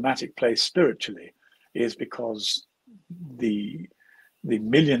problematic place spiritually is because the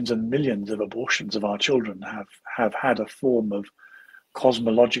millions and millions of abortions of our children have had a form of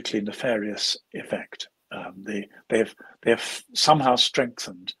cosmologically nefarious effect. They have somehow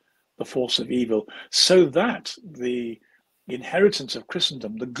strengthened the force of evil, so that the inheritance of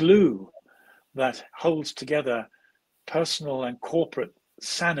Christendom, the glue that holds together personal and corporate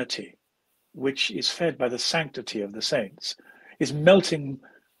sanity, which is fed by the sanctity of the saints, is melting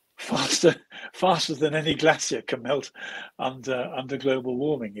faster than any glacier can melt under global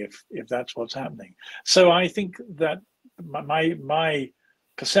warming, if that's what's happening. So I think that my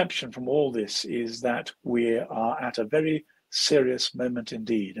perception from all this is that we are at a very serious moment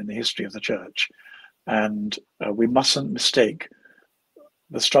indeed in the history of the church, and we mustn't mistake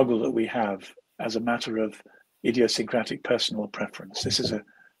the struggle that we have as a matter of idiosyncratic personal preference. This is a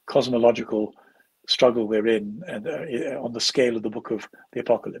cosmological struggle we're in, and on the scale of the book of the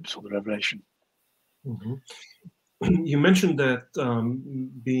Apocalypse or the Revelation. Mm-hmm. You mentioned that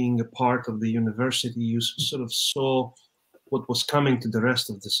being a part of the university, you sort of saw what was coming to the rest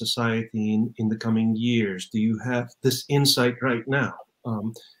of the society in the coming years. Do you have this insight right now?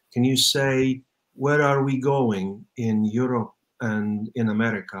 Can you say, where are we going in Europe and in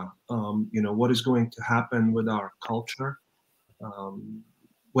America? What is going to happen with our culture?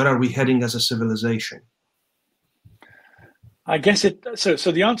 Where are we heading as a civilization? I guess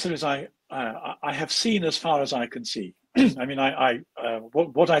so the answer is I have seen as far as I can see. I mean,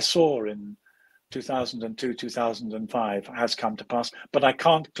 what I saw in 2002, 2005 has come to pass, but I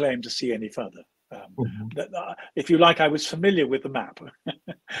can't claim to see any further. If you like, I was familiar with the map,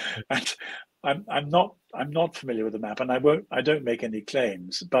 and I'm not familiar with the map, and I don't make any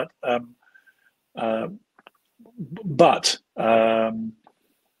claims. But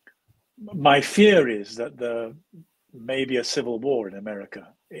my fear is that there may be a civil war in America.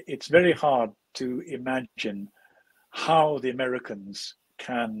 It's very hard to imagine how the Americans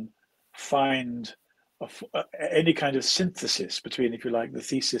can find any kind of synthesis between, if you like, the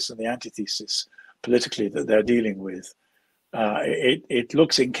thesis and the antithesis politically that they're dealing with. It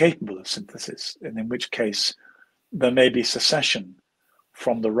looks incapable of synthesis, and in which case there may be secession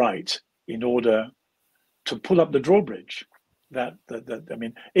from the right in order to pull up the drawbridge. I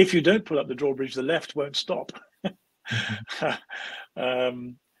mean, if you don't pull up the drawbridge, the left won't stop.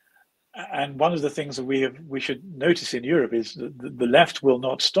 And one of the things that we should notice in Europe is that the left will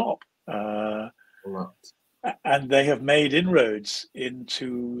not stop. And they have made inroads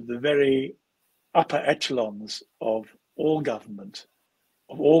into the very upper echelons of all government,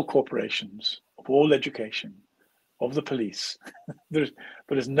 of all corporations, of all education, of the police. There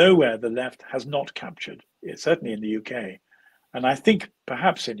is nowhere the left has not captured. It's certainly in the UK, and I think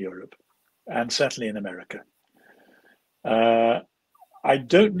perhaps in Europe, and certainly in America. I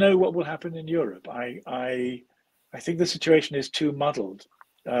don't know what will happen in Europe. I think the situation is too muddled.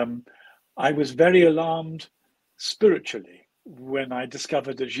 I was very alarmed spiritually when I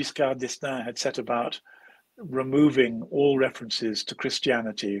discovered that Giscard d'Estaing had set about removing all references to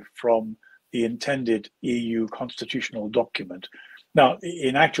Christianity from the intended EU constitutional document. Now,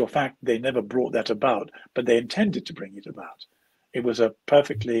 in actual fact, they never brought that about, but they intended to bring it about. It was a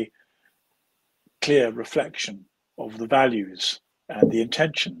perfectly clear reflection of the values and the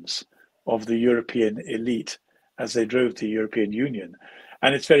intentions of the European elite as they drove the European Union.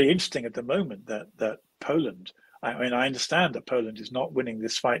 And it's very interesting at the moment that Poland, I mean, I understand that Poland is not winning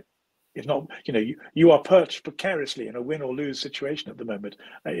this fight. It's not, you are perched precariously in a win or lose situation at the moment,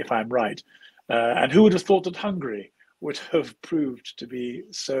 if I'm right. And who would have thought that Hungary would have proved to be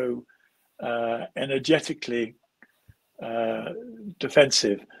so energetically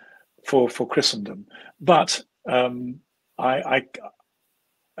defensive for Christendom? But I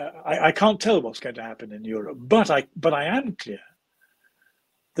can't tell what's going to happen in Europe. But I am clear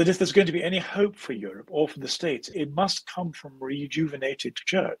that if there's going to be any hope for Europe or for the States, it must come from a rejuvenated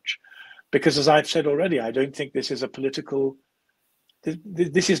church. Because as I've said already, I don't think this is a political,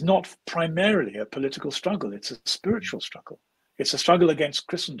 this is not primarily a political struggle. It's a spiritual struggle. It's a struggle against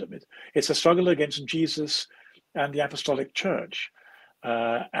Christendom. It's a struggle against Jesus and the Apostolic Church.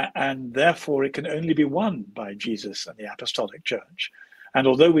 And therefore it can only be won by Jesus and the Apostolic Church. And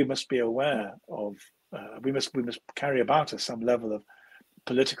although we must be aware of, we must carry about us some level of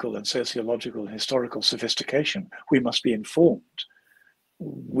political and sociological and historical sophistication, we must be informed.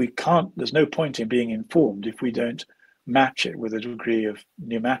 There's no point in being informed if we don't match it with a degree of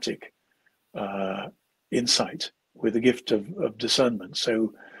pneumatic insight, with the gift of discernment,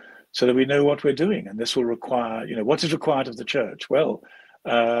 so that we know what we're doing. And this will require, what is required of the church? Well,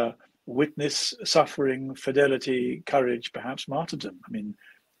 witness, suffering, fidelity, courage, perhaps martyrdom. I mean,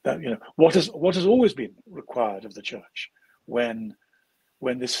 that, what has always been required of the church when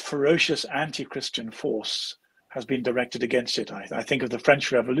this ferocious anti-Christian force has been directed against it. I think of the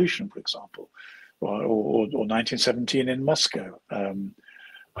French Revolution, for example, or 1917 in Moscow, and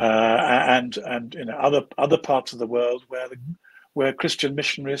other parts of the world where Christian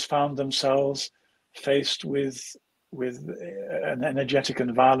missionaries found themselves faced with an energetic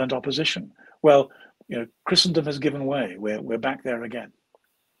and violent opposition. Well, Christendom has given way. We're back there again.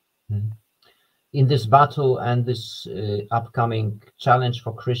 In this battle and this upcoming challenge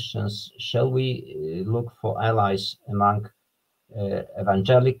for Christians, shall we look for allies among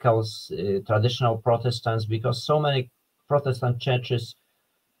evangelicals, traditional Protestants, because so many Protestant churches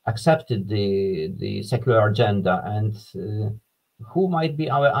accepted the secular agenda, and who might be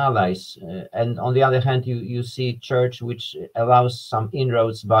our allies? And on the other hand, you see church which allows some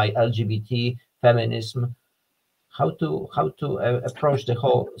inroads by LGBT, feminism. How to approach the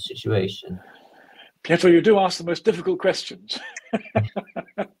whole situation? Pietro, you do ask the most difficult questions.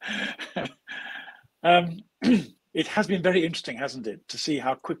 It has been very interesting, hasn't it, to see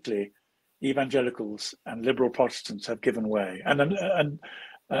how quickly evangelicals and liberal Protestants have given way. And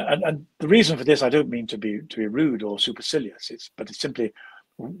the reason for this, I don't mean to be rude or supercilious, but it's simply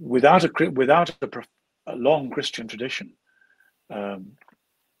without a long Christian tradition, the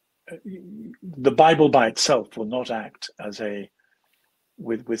Bible by itself will not act as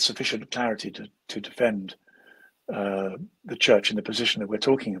with sufficient clarity to defend the church in the position that we're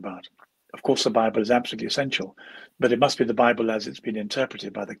talking about. Of course, the Bible is absolutely essential, but it must be the Bible as it's been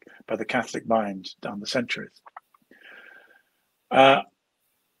interpreted by the Catholic mind down the centuries. Well,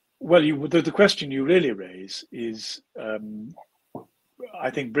 the question you really raise is, I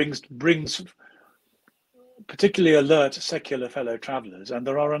think, brings particularly alert secular fellow travelers, and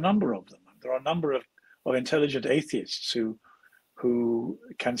there are a number of them. There are a number of intelligent atheists who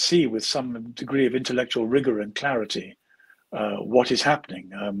can see with some degree of intellectual rigor and clarity what is happening.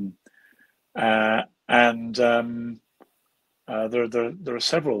 There are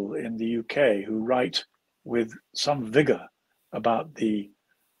several in the UK who write with some vigor about the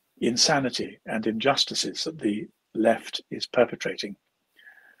insanity and injustices that the left is perpetrating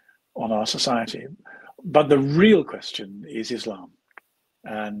on our society. But the real question is Islam.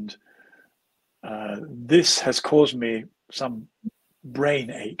 And this has caused me some brain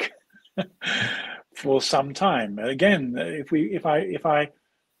ache for some time. Again, if I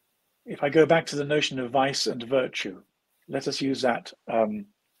go back to the notion of vice and virtue, let us use that.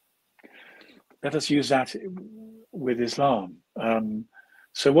 Let us use that with Islam.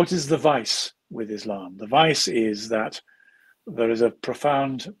 So, what is the vice with Islam? The vice is that there is a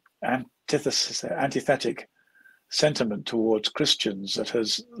profound antithetic sentiment towards Christians that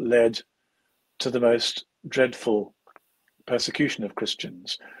has led to the most dreadful persecution of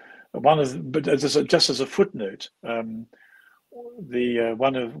Christians. But just as a footnote, one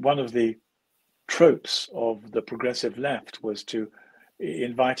of the tropes of the progressive left was to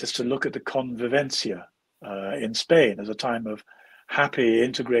invite us to look at the convivencia in Spain as a time of happy,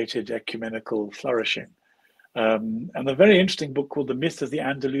 integrated, ecumenical flourishing. And a very interesting book called The Myth of the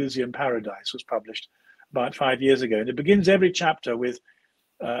Andalusian Paradise was published about 5 years ago. And it begins every chapter with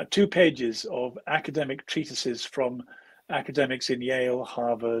 2 pages of academic treatises from academics in Yale,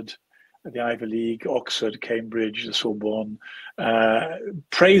 Harvard, the Ivy League, Oxford, Cambridge, the Sorbonne,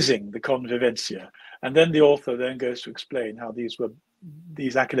 praising the convivencia. And then the author then goes to explain how these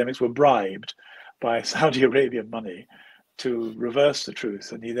academics were bribed by Saudi Arabian money to reverse the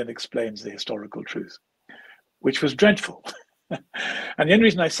truth. And he then explains the historical truth, which was dreadful. And the only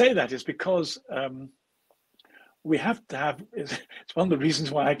reason I say that is because we have to have, it's one of the reasons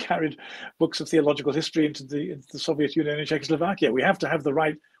why I carried books of theological history into the Soviet Union and Czechoslovakia. We have to have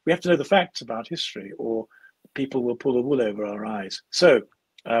we have to know the facts about history, or people will pull the wool over our eyes. So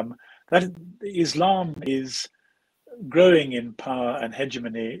that Islam is growing in power and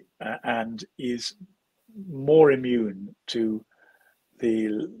hegemony and is more immune to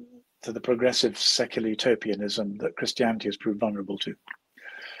the progressive secular utopianism that Christianity has proved vulnerable to.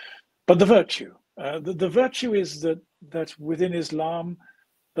 But the virtue. The virtue is that within Islam,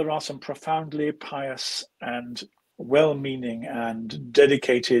 there are some profoundly pious and well-meaning and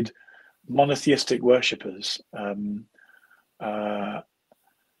dedicated monotheistic worshippers, who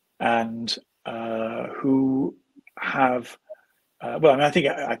have, I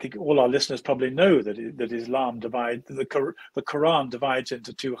think all our listeners probably know that Islam the Quran divides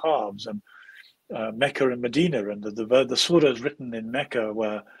into 2 halves, Mecca and Medina, and the surahs written in Mecca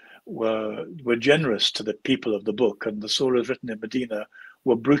were generous to the people of the book, and the surahs written in Medina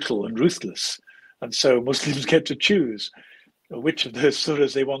were brutal and ruthless. And so Muslims get to choose which of those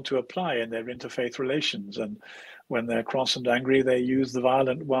surahs they want to apply in their interfaith relations. And when they're cross and angry, they use the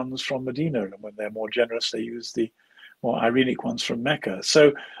violent ones from Medina, and when they're more generous, they use the more ironic ones from Mecca.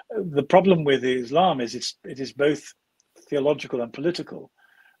 So the problem with Islam is it is both theological and political.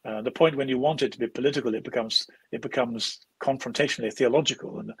 The point when you want it to be political, it becomes confrontationally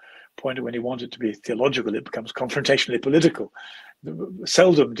theological, and the point when you want it to be theological, it becomes confrontationally political.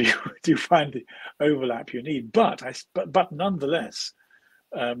 Seldom do you find the overlap you need, but nonetheless,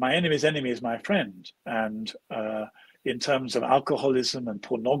 my enemy's enemy is my friend, and in terms of alcoholism and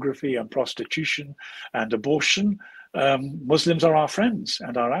pornography and prostitution and abortion, Muslims are our friends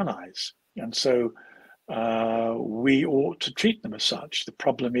and our allies, and so we ought to treat them as such. The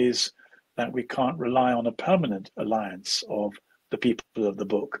problem is that we can't rely on a permanent alliance of the people of the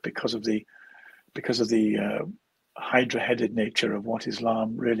book because of the hydra-headed nature of what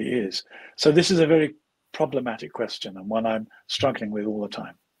Islam really is. So this is a very problematic question, and one I'm struggling with all the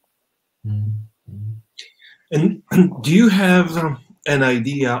time. Mm-hmm. And do you have an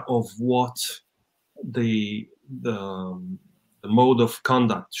idea of what the mode of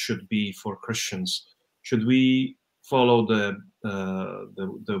conduct should be for Christians? Should we follow the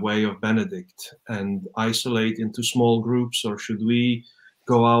way of Benedict and isolate into small groups, or should we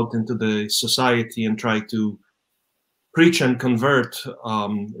go out into the society and try to preach and convert,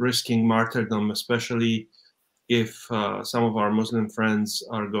 risking martyrdom, especially if some of our Muslim friends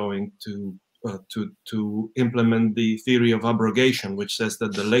are going to implement the theory of abrogation, which says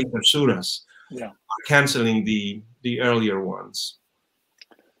that the later surahs are canceling the earlier ones?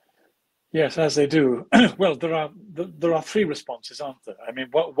 Yes, as they do. Well, there are three responses, aren't there? I mean,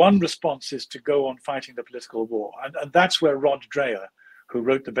 one response is to go on fighting the political war, and that's where Rod Dreher, who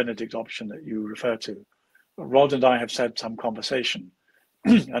wrote the Benedict option that you refer to, Rod and I have had some conversation,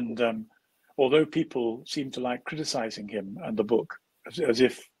 and although people seem to like criticizing him and the book as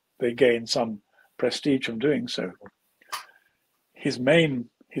if they gain some prestige from doing so, his main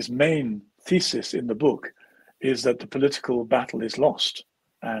thesis in the book is that the political battle is lost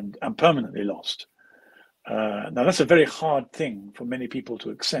and permanently lost. Now that's a very hard thing for many people to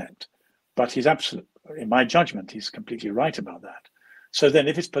accept, but he's in my judgment, he's completely right about that. So then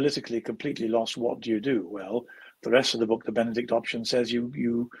if it's politically completely lost, what do you do? Well, the rest of the book, the Benedict option, says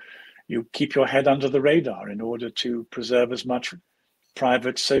you keep your head under the radar in order to preserve as much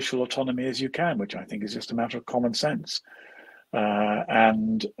private social autonomy as you can, which I think is just a matter of common sense.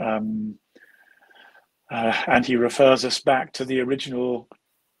 And he refers us back to the original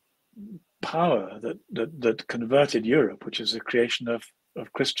power that converted Europe, which is the creation of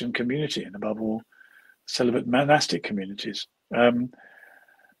Christian community, and above all, celibate monastic communities.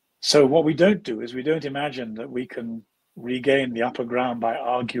 So what we don't do is we don't imagine that we can regain the upper ground by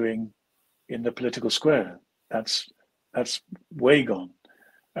arguing in the political square. That's way gone.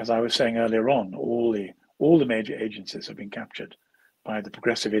 As I was saying earlier on, all the major agencies have been captured by the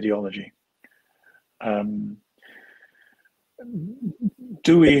progressive ideology.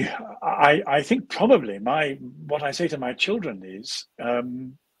 Do we? I think probably what I say to my children is,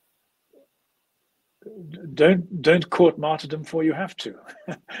 don't court martyrdom for you have to.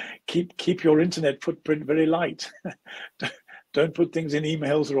 keep your internet footprint very light. Don't put things in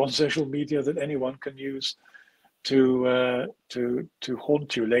emails or on social media that anyone can use to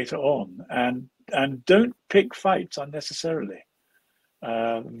haunt you later on, and don't pick fights unnecessarily.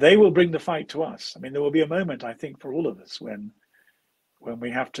 They will bring the fight to us. I mean, there will be a moment, I think, for all of us when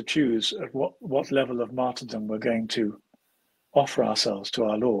we have to choose at what level of martyrdom we're going to offer ourselves to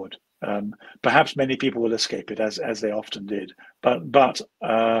our Lord. Perhaps many people will escape it, as they often did. But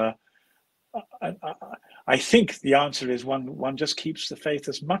I think the answer is one just keeps the faith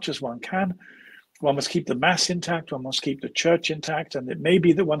as much as one can. One must keep the Mass intact. One must keep the Church intact. And it may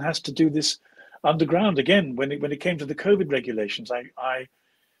be that one has to do this underground again. When it came to the COVID regulations, I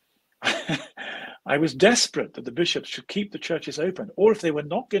was desperate that the bishops should keep the churches open, or if they were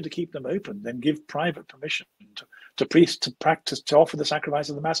not going to keep them open, then give private permission to priests to practice, to offer the sacrifice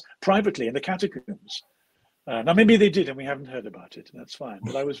of the Mass privately in the catacombs. Now maybe they did and we haven't heard about it, and that's fine.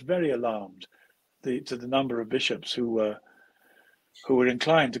 But I was very alarmed to the number of bishops who were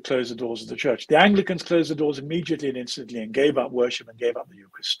inclined to close the doors of the church. The Anglicans closed the doors immediately and instantly and gave up worship and gave up the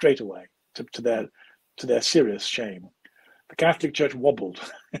Eucharist straight away, to their serious shame. The Catholic Church wobbled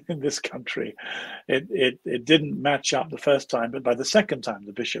in this country. It didn't match up the first time, but by the second time,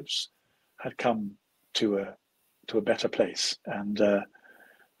 the bishops had come to a better place, and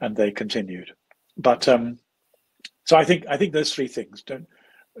they continued. So I think those three things: don't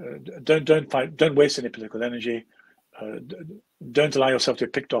waste any political energy, don't allow yourself to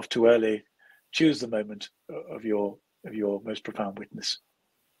be picked off too early, choose the moment of your most profound witness.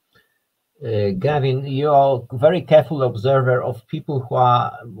 Gavin, you're a very careful observer of people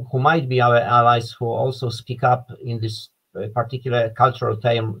who might be our allies, who also speak up in this particular cultural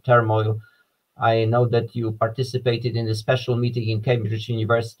turmoil. I know that you participated in a special meeting in Cambridge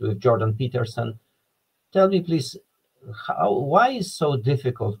University with Jordan Peterson. Tell me, please, why is it so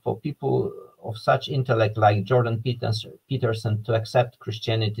difficult for people of such intellect like Jordan Peterson to accept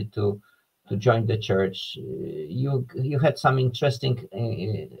Christianity, to join the church? You had some interesting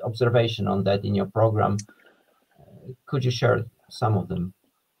observation on that in your program. Could you share some of them?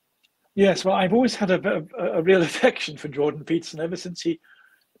 Yes, well, I've always had a real affection for Jordan Peterson ever since he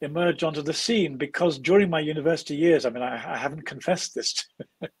emerged onto the scene, because during my university years, I mean, I haven't confessed this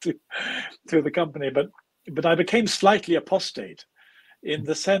to the company, but I became slightly apostate in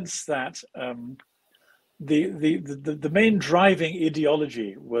the sense that the main driving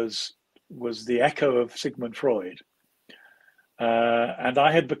ideology was the echo of Sigmund Freud, and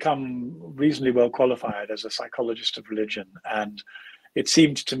I had become reasonably well qualified as a psychologist of religion, and it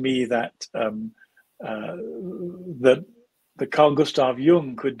seemed to me that the Carl Gustav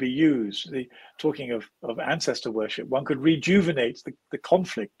Jung could be used. Talking of ancestor worship, one could rejuvenate the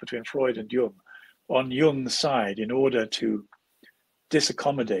conflict between Freud and Jung on Jung's side in order to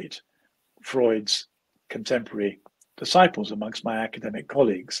disaccommodate Freud's contemporary disciples amongst my academic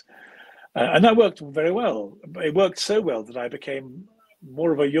colleagues. And that worked very well. It worked so well that I became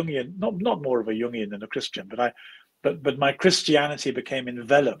more of a Jungian, not more of a Jungian than a Christian, but my Christianity became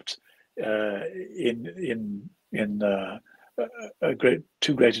enveloped in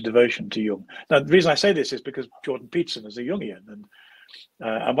too great a devotion to Jung. Now, the reason I say this is because Jordan Peterson is a Jungian, and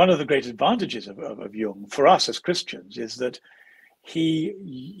one of the great advantages of Jung for us as Christians is that he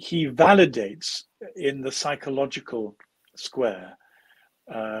validates in the psychological square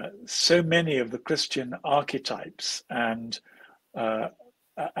so many of the Christian archetypes and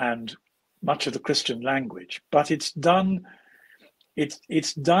much of the Christian language, but it's done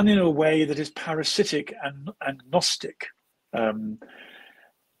in a way that is parasitic and gnostic, and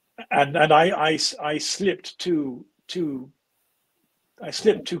I slipped too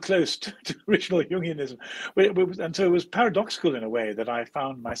close to original Jungianism, and so it was paradoxical in a way that I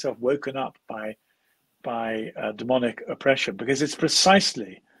found myself woken up by demonic oppression, because it's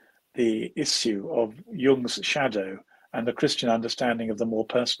precisely the issue of Jung's shadow and the Christian understanding of the more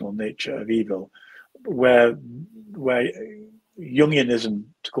personal nature of evil, where Jungianism,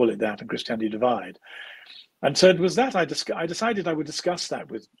 to call it that, and Christianity divide. And so it was that I decided I would discuss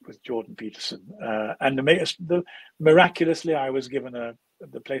that with Jordan Peterson, and miraculously I was given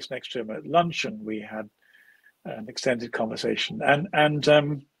the place next to him at lunch, and we had an extended conversation.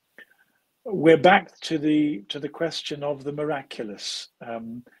 And we're back to the question of the miraculous.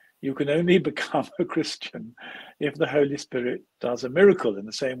 You can only become a Christian if the Holy Spirit does a miracle, in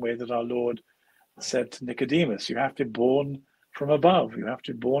the same way that our Lord said to Nicodemus, you have to be born from above, you have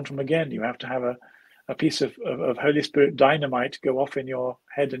to be born from again, you have to have a piece of Holy Spirit dynamite go off in your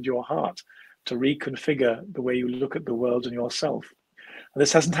head and your heart to reconfigure the way you look at the world and yourself. And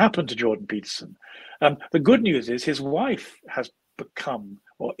this hasn't happened to Jordan Peterson. The good news is his wife has become,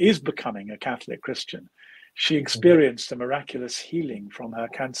 or is becoming, a Catholic Christian. She experienced a miraculous healing from her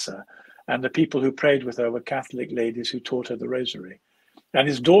cancer, and the people who prayed with her were Catholic ladies who taught her the rosary. And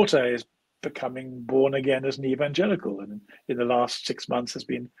his daughter is becoming born again as an evangelical, and in the last 6 months has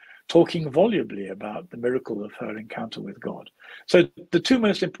been talking volubly about the miracle of her encounter with God. So the two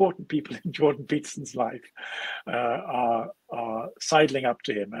most important people in Jordan Peterson's life are sidling up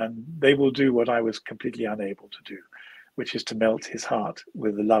to him, and they will do what I was completely unable to do, which is to melt his heart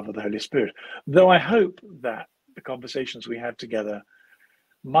with the love of the Holy Spirit. Though I hope that the conversations we had together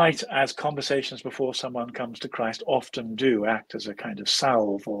might, as conversations before someone comes to Christ often do, act as a kind of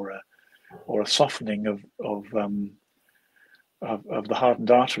salve or a softening of the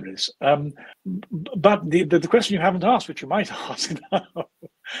hardened arteries. But the question you haven't asked, which you might ask now,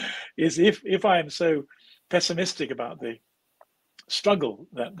 is if I am so pessimistic about the struggle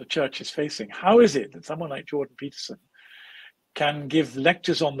that the church is facing, how is it that someone like Jordan Peterson can give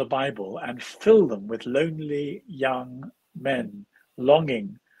lectures on the Bible and fill them with lonely young men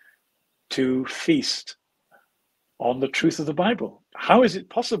longing to feast on the truth of the Bible? How is it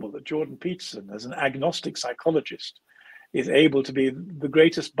possible that Jordan Peterson, as an agnostic psychologist, is able to be the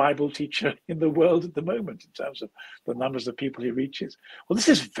greatest Bible teacher in the world at the moment in terms of the numbers of people he reaches? Well, this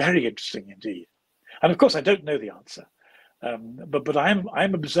is very interesting indeed. And of course, I don't know the answer. But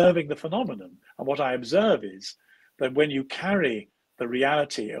I'm observing the phenomenon, and what I observe is that when you carry the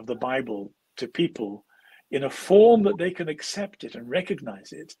reality of the Bible to people in a form that they can accept it and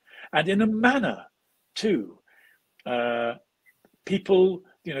recognize it, and in a manner too, people,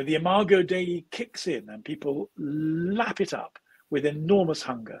 the Imago Dei kicks in and people lap it up with enormous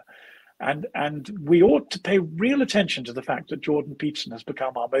hunger. And we ought to pay real attention to the fact that Jordan Peterson has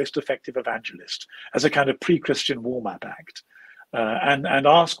become our most effective evangelist as a kind of pre-Christian warm-up act, and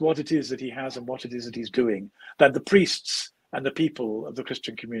ask what it is that he has and what it is that he's doing that the priests and the people of the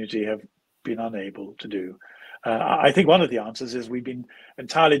Christian community have been unable to do. I think one of the answers is we've been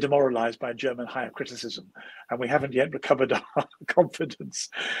entirely demoralized by German higher criticism, and we haven't yet recovered our confidence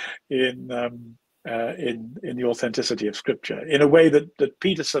in the authenticity of Scripture in a way that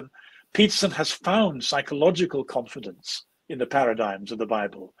Peterson has found psychological confidence in the paradigms of the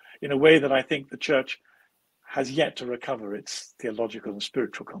Bible in a way that I think the Church has yet to recover its theological and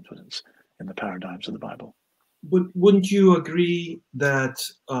spiritual confidence in the paradigms of the Bible. But wouldn't you agree that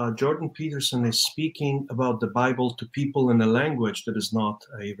Jordan Peterson is speaking about the Bible to people in a language that is not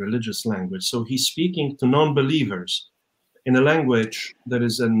a religious language? So he's speaking to non-believers in a language that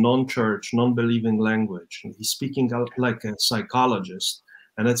is a non-church, non-believing language. And he's speaking out like a psychologist,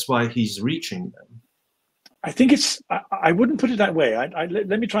 and that's why he's reaching them. I think I wouldn't put it that way.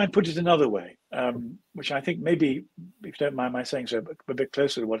 Let me try and put it another way, which I think maybe, if you don't mind my saying so, a bit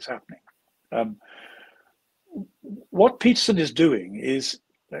closer to what's happening. What Peterson is doing is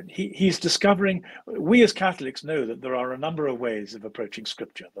that he's discovering, we as Catholics know that there are a number of ways of approaching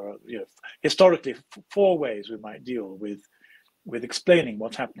Scripture. There are historically 4 ways we might deal with explaining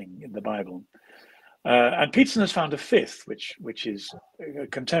what's happening in the Bible. And Peterson has found a 5th, which is a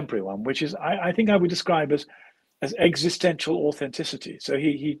contemporary one, which is I think I would describe as existential authenticity. So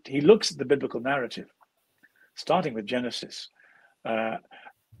he looks at the biblical narrative, starting with Genesis,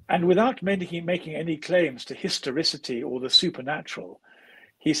 and without making any claims to historicity or the supernatural,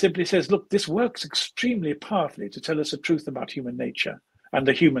 he simply says, look, this works extremely powerfully to tell us the truth about human nature and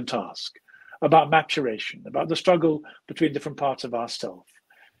the human task, about maturation, about the struggle between different parts of ourself.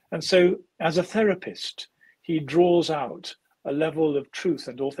 And so as a therapist, he draws out a level of truth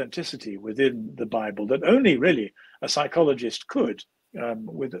and authenticity within the Bible that only really a psychologist could,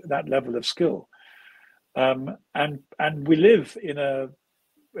 with that level of skill. And we live in a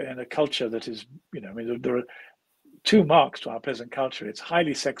culture that is, there are 2 marks to our present culture. It's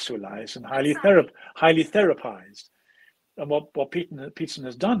highly sexualized and highly therapized. And what Peterson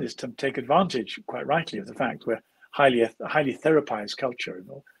has done is to take advantage, quite rightly, of the fact we're highly therapized culture,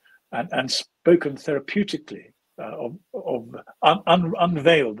 and spoken therapeutically,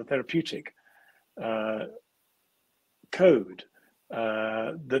 unveiled the therapeutic code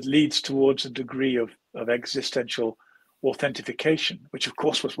that leads towards a degree of existential authentication, which of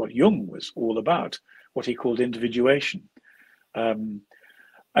course was what Jung was all about, what he called individuation. And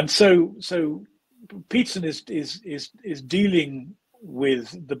so Peterson is dealing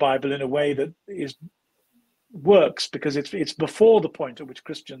with the Bible in a way that works because it's before the point at which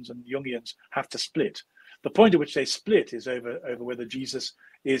Christians and Jungians have to split. The point at which they split is over whether Jesus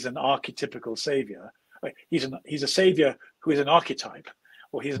is an archetypical savior. He's a savior who is an archetype,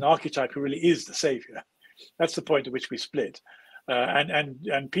 or he's an archetype who really is the savior. That's the point at which we split.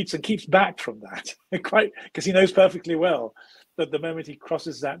 And Peterson keeps back from that, quite, because he knows perfectly well that the moment he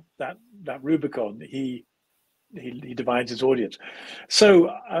crosses that Rubicon, he divides his audience.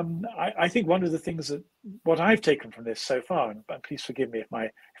 So I think one of the things that what I've taken from this so far, and please forgive me if my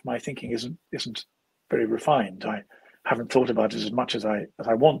thinking isn't very refined, I haven't thought about it as much as I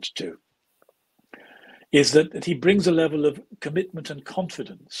want to, is that he brings a level of commitment and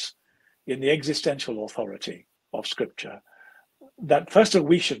confidence in the existential authority of Scripture that first of all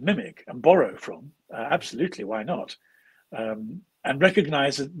we should mimic and borrow from, absolutely, why not, and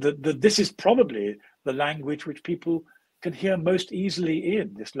recognize that this is probably the language which people can hear most easily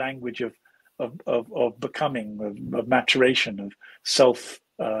in, this language of becoming, of maturation, of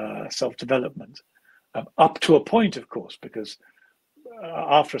self-development, up to a point, of course, because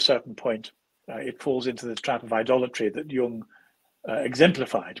after a certain point it falls into the trap of idolatry that Jung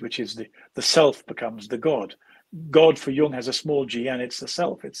exemplified, which is the self becomes the God. God for Jung has a small g, and it's the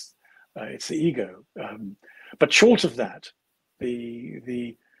self, it's the ego. But short of that,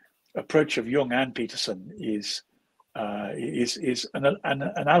 the approach of Jung and Peterson is an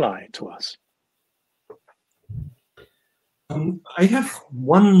ally to us. I have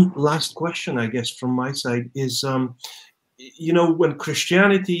one last question, I guess, from my side. Is when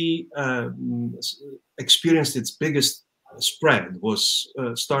Christianity experienced its biggest spread was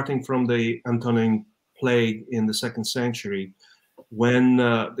starting from the Antonine plague in the 2nd century, when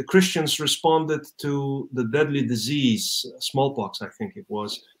the Christians responded to the deadly disease, smallpox, I think it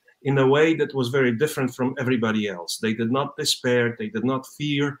was, in a way that was very different from everybody else. They did not despair, they did not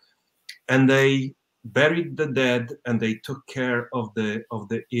fear, and they buried the dead and they took care of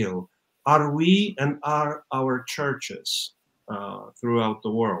the ill. Are we and are our churches throughout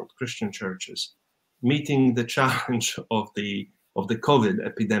the world, Christian churches, meeting the challenge of the COVID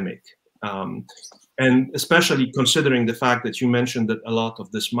epidemic? And especially considering the fact that you mentioned that a lot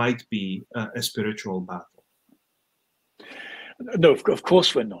of this might be a spiritual battle. No, of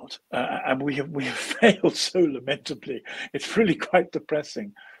course we're not, and we have failed so lamentably. It's really quite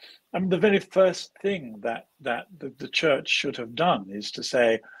depressing. I mean, the very first thing that the church should have done is to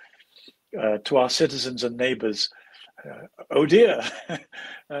say to our citizens and neighbours, oh dear,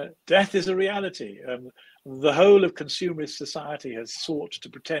 death is a reality. The whole of consumerist society has sought to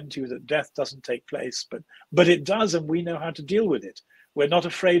pretend to you that death doesn't take place, but it does, and we know how to deal with it. We're not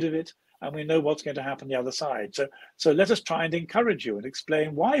afraid of it, and we know what's going to happen the other side. So let us try and encourage you and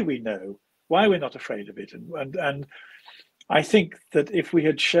explain why we know, why we're not afraid of it. And I think that if we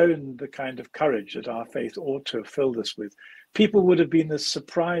had shown the kind of courage that our faith ought to have filled us with, people would have been as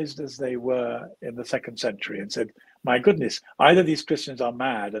surprised as they were in the 2nd century and said, my goodness, either these Christians are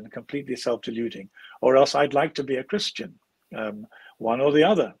mad and completely self-deluding, or else I'd like to be a Christian, one or the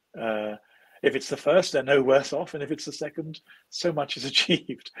other. If it's the first, they're no worse off, and if it's the second, so much is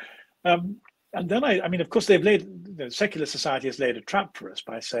achieved. And then, I mean, of course, secular society has laid a trap for us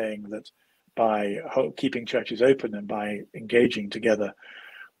by saying that by keeping churches open and by engaging together,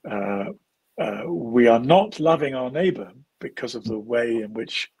 we are not loving our neighbour because of the way in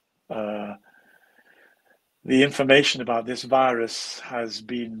which the information about this virus has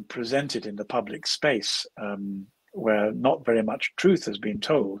been presented in the public space, where not very much truth has been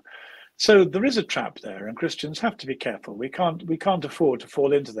told. So there is a trap there, and Christians have to be careful. We can't afford to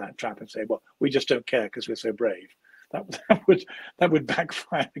fall into that trap and say, well, we just don't care because we're so brave. That would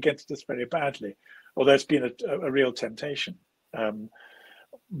backfire against us very badly, although it's been a real temptation.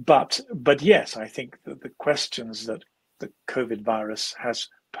 But yes, I think that the questions that the COVID virus has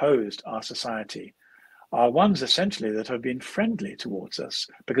posed our society are ones essentially that have been friendly towards us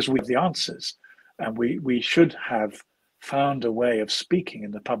because we have the answers, and we should have found a way of speaking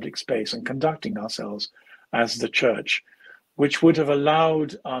in the public space and conducting ourselves as the church, which would have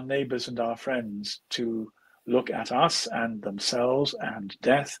allowed our neighbours and our friends to look at us and themselves and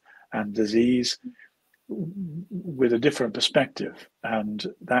death and disease with a different perspective. And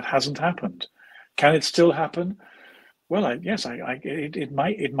that hasn't happened. Can it still happen? Well, yes, it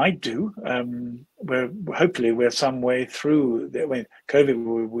might do. Hopefully we're some way through.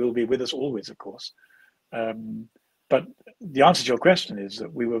 COVID will be with us always, of course. But the answer to your question is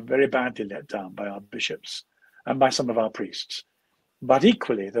that we were very badly let down by our bishops and by some of our priests. But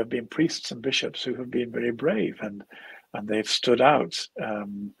equally, there have been priests and bishops who have been very brave, and they've stood out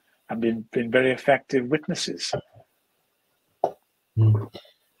and been very effective witnesses.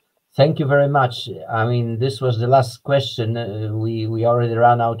 Thank you very much. I mean, this was the last question. We already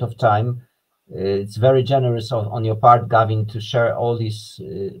ran out of time. It's very generous on your part, Gavin, to share all these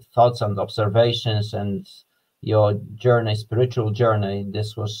thoughts and observations and your journey, spiritual journey.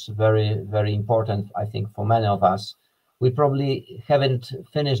 This was very, very important, I think, for many of us. We probably haven't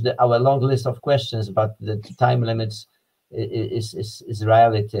finished our long list of questions, but the time limits is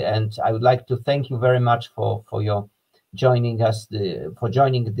reality. And I would like to thank you very much for your joining us, for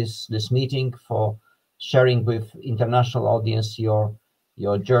joining this meeting, for sharing with international audience your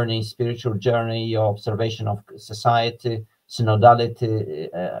journey, spiritual journey, your observation of society, synodality,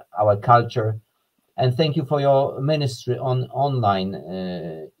 our culture. And thank you for your ministry online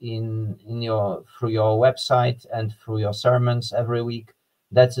through your website and through your sermons every week.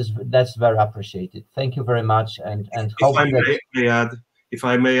 That's very appreciated. Thank you very much. And if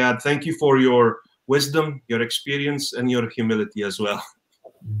I may add, thank you for your wisdom, your experience, and your humility as well.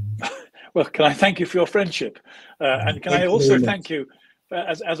 Well, can I thank you for your friendship, and can I also thank you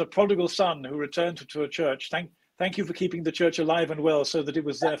as a prodigal son who returned to a church. Thank you for keeping the church alive and well, so that it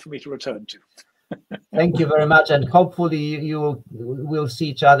was there for me to return to. Thank you very much, and hopefully you will see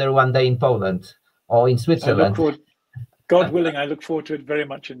each other one day in Poland or in Switzerland. God willing, I look forward to it very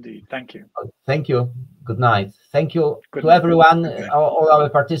much indeed. Thank you. Thank you. Good night. Thank you to everyone, all our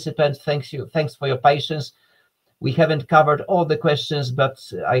participants. Thanks for your patience. We haven't covered all the questions, but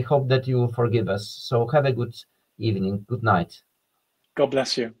I hope that you will forgive us. So have a good evening. Good night. God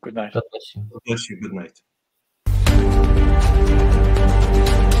bless you. Good night. God bless you. God bless you. Good night.